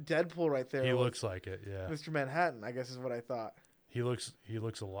thought Deadpool right there. He looks like it. Yeah. Mr. Manhattan, I guess is what I thought. He looks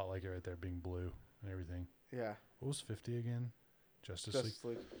a lot like it right there, being blue and everything. Yeah. What was 50 again? Justice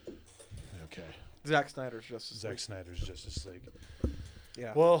League. Okay. Zack Snyder's Justice League. Zack Snyder's Justice League.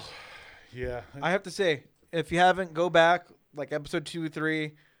 Yeah. Well, yeah. I have to say, if you haven't, go back like episode 2,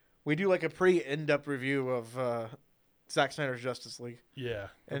 3. We do like a pretty in-depth review of Zack Snyder's Justice League. Yeah.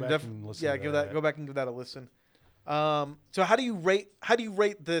 Go back and give that a listen. So how do you rate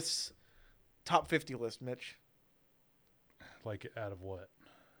this top 50 list, Mitch? Like out of what?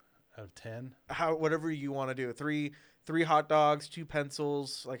 Out of 10? Whatever you want to do. Three hot dogs, 2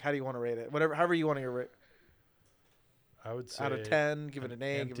 pencils. Like, how do you want to rate it? However you want to rate. I would say out of 10, give it an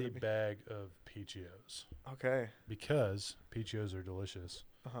A. Empty bag of Peachios. Okay. Because Peachios are delicious.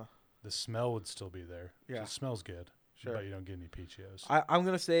 The smell would still be there. Yeah. So it smells good. Sure. But you don't get any Peachios. I'm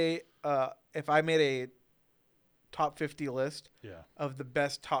gonna say if I made a top 50 list of the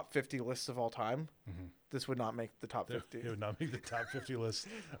best top 50 lists of all time, this would not make the top 50. It would not make the top 50 list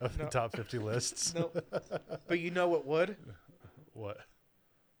of the top 50 lists. No. But you know what would? What?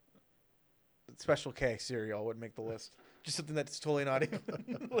 Special K cereal would make the list. Just something that's totally not even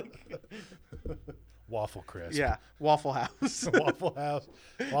like Waffle Crisp. Yeah, Waffle House.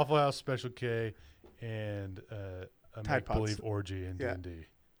 Waffle House Special K, and a make-believe orgy in D&D.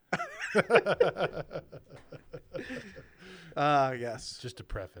 Yes. Just to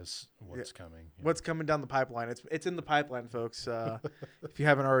preface what's coming. What's coming down the pipeline? It's in the pipeline, folks. If you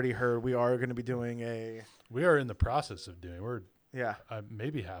haven't already heard, we are going to be doing We are in the process of doing. We're Yeah.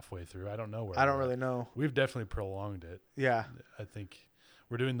 Maybe halfway through. I don't know where. I don't really know. We've definitely prolonged it. Yeah. I think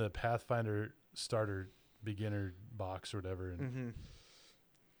we're doing the Pathfinder starter beginner box or whatever.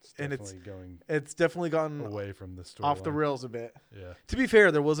 And it's definitely gotten away from the story. Off the rails a bit. Yeah. To be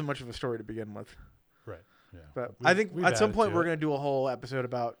fair, there wasn't much of a story to begin with. Right. Yeah. But I think at some point we're going to do a whole episode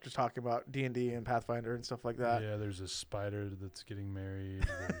about just talking about D&D and Pathfinder and stuff like that. Yeah, there's a spider that's getting married.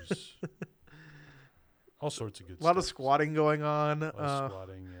 There's all sorts of good stuff. A lot of squatting going on.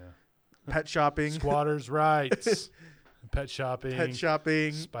 Squatting, yeah. Pet shopping. Squatters' rights. Pet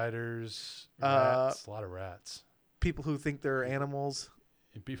shopping. Spiders. Rats. A lot of rats. People who think they're animals.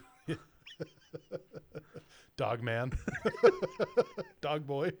 Dog man. Dog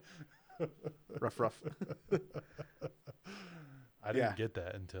boy. Rough. I didn't get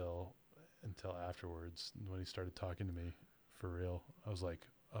that until afterwards when he started talking to me for real. I was like,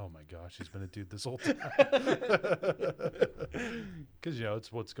 oh my gosh, he's been a dude this whole time. Because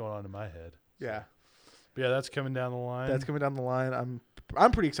it's what's going on in my head. Yeah. But yeah, that's coming down the line.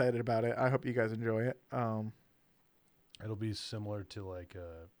 I'm pretty excited about it. I hope you guys enjoy it. It'll be similar to like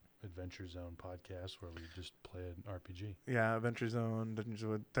a Adventure Zone podcast where we just play an RPG. Yeah, Adventure Zone,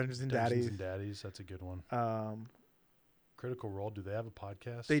 Dungeons and Daddies, that's a good one. Critical Role, do they have a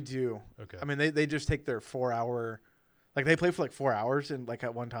podcast? They do. Okay. I mean, they just take their 4-hour, like they play for like 4 hours and like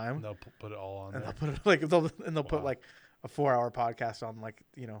at one time. And they'll put it all on there. They'll put it they'll put like a 4-hour podcast on like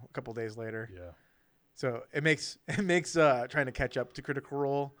a couple days later. Yeah. So it makes trying to catch up to Critical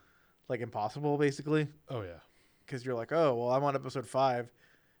Role like impossible basically. Oh yeah. Because you're like, oh well, I'm on episode 5.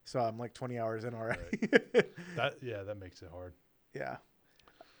 So I'm like 20 hours in already. Right. That makes it hard. Yeah.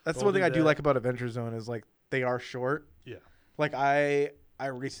 That's the one thing I do like about Adventure Zone is like they are short. Yeah. Like I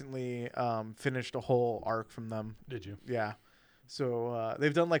recently finished a whole arc from them. Did you? Yeah. So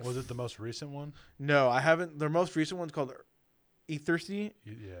they've done like. Was it the most recent one? No, I haven't. Their most recent one's called Ethirsty.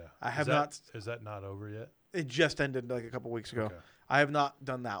 Yeah. I have not. Is that not over yet? It just ended like a couple weeks ago. Okay. I have not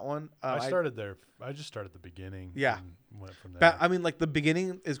done that one. I started there. I just started at the beginning. Yeah. And went from there. I mean, like the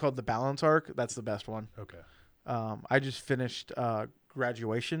beginning is called the Balance Arc. That's the best one. Okay. I just finished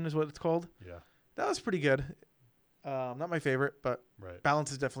Graduation is what it's called. Yeah. That was pretty good. Not my favorite, but right.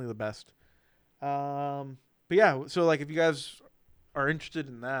 Balance is definitely the best. But yeah, so like if you guys are interested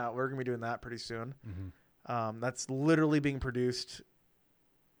in that, we're gonna be doing that pretty soon. Mm-hmm. That's literally being produced,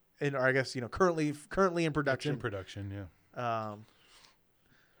 or I guess currently in production. It's in production, yeah.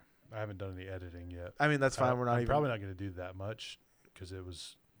 I haven't done any editing yet. I mean, that's fine. I'm probably not going to do that much because we'll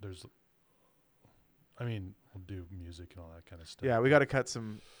do music and all that kind of stuff. Yeah, we got to cut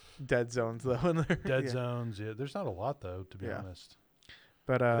some dead zones though. In there. Dead zones, yeah. There's not a lot though, to be honest.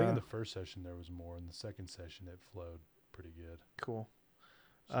 But I think in the first session there was more. In the second session, it flowed pretty good. Cool.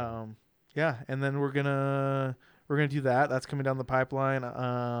 So. Yeah, and then we're gonna do that. That's coming down the pipeline.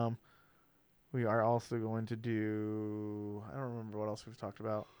 We are also going to do. I don't remember what else we've talked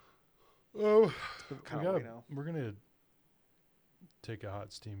about. Oh, we're gonna take a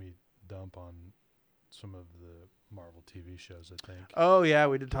hot steamy dump on some of the Marvel TV shows, I think. Oh yeah,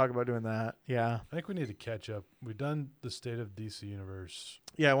 we did talk about doing that. Yeah, I think we need to catch up. We've done the State of DC Universe.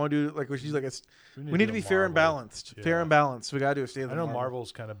 Yeah, I want to do like we need to be fair and balanced. Yeah. Fair and balanced. We gotta do a State of the Marvel.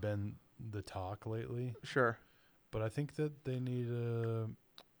 Marvel's kind of been the talk lately. Sure, but I think that they need a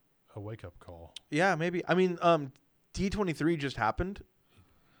wake up call. Yeah, maybe. I mean, D23 just happened.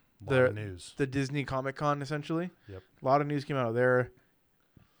 A lot of news. The Disney Comic Con, essentially. Yep. A lot of news came out of there.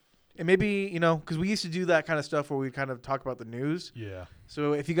 And maybe, because we used to do that kind of stuff where we kind of talk about the news. Yeah.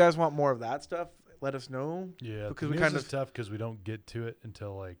 So if you guys want more of that stuff, let us know. Yeah. Because the news is tough because we don't get to it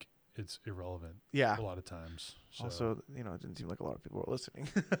until like it's irrelevant. Yeah. A lot of times. So. Also, it didn't seem like a lot of people were listening.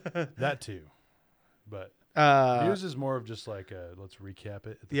 That too. But news is more of just like let's recap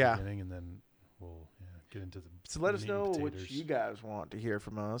it at the beginning and then we'll get into the. So let us know what you guys want to hear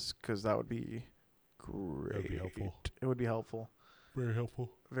from us because that would be great. That would be helpful. It would be helpful. Very helpful.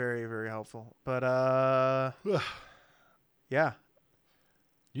 Very, very helpful. But yeah.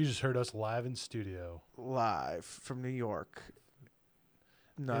 You just heard us live in studio. Live from New York.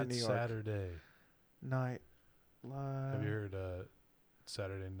 Not New York. Saturday night. Live. Have you heard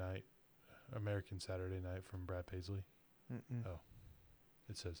American Saturday Night from Brad Paisley? Mm-mm. Oh.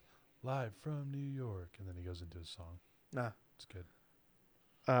 It says, live from New York, and then he goes into his song. Nah. It's good.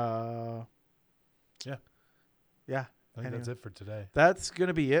 Yeah. Yeah. I think that's it for today. That's going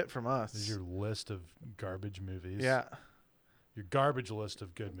to be it from us. This is your list of garbage movies. Yeah. Your garbage list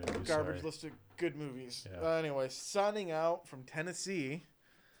of good movies. Garbage list of good movies. Yeah. Anyway, signing out from Tennessee,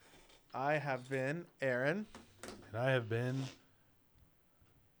 I have been Aaron. And I have been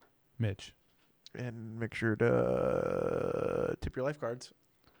Mitch. And make sure to tip your lifeguards.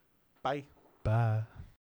 Bye. Bye.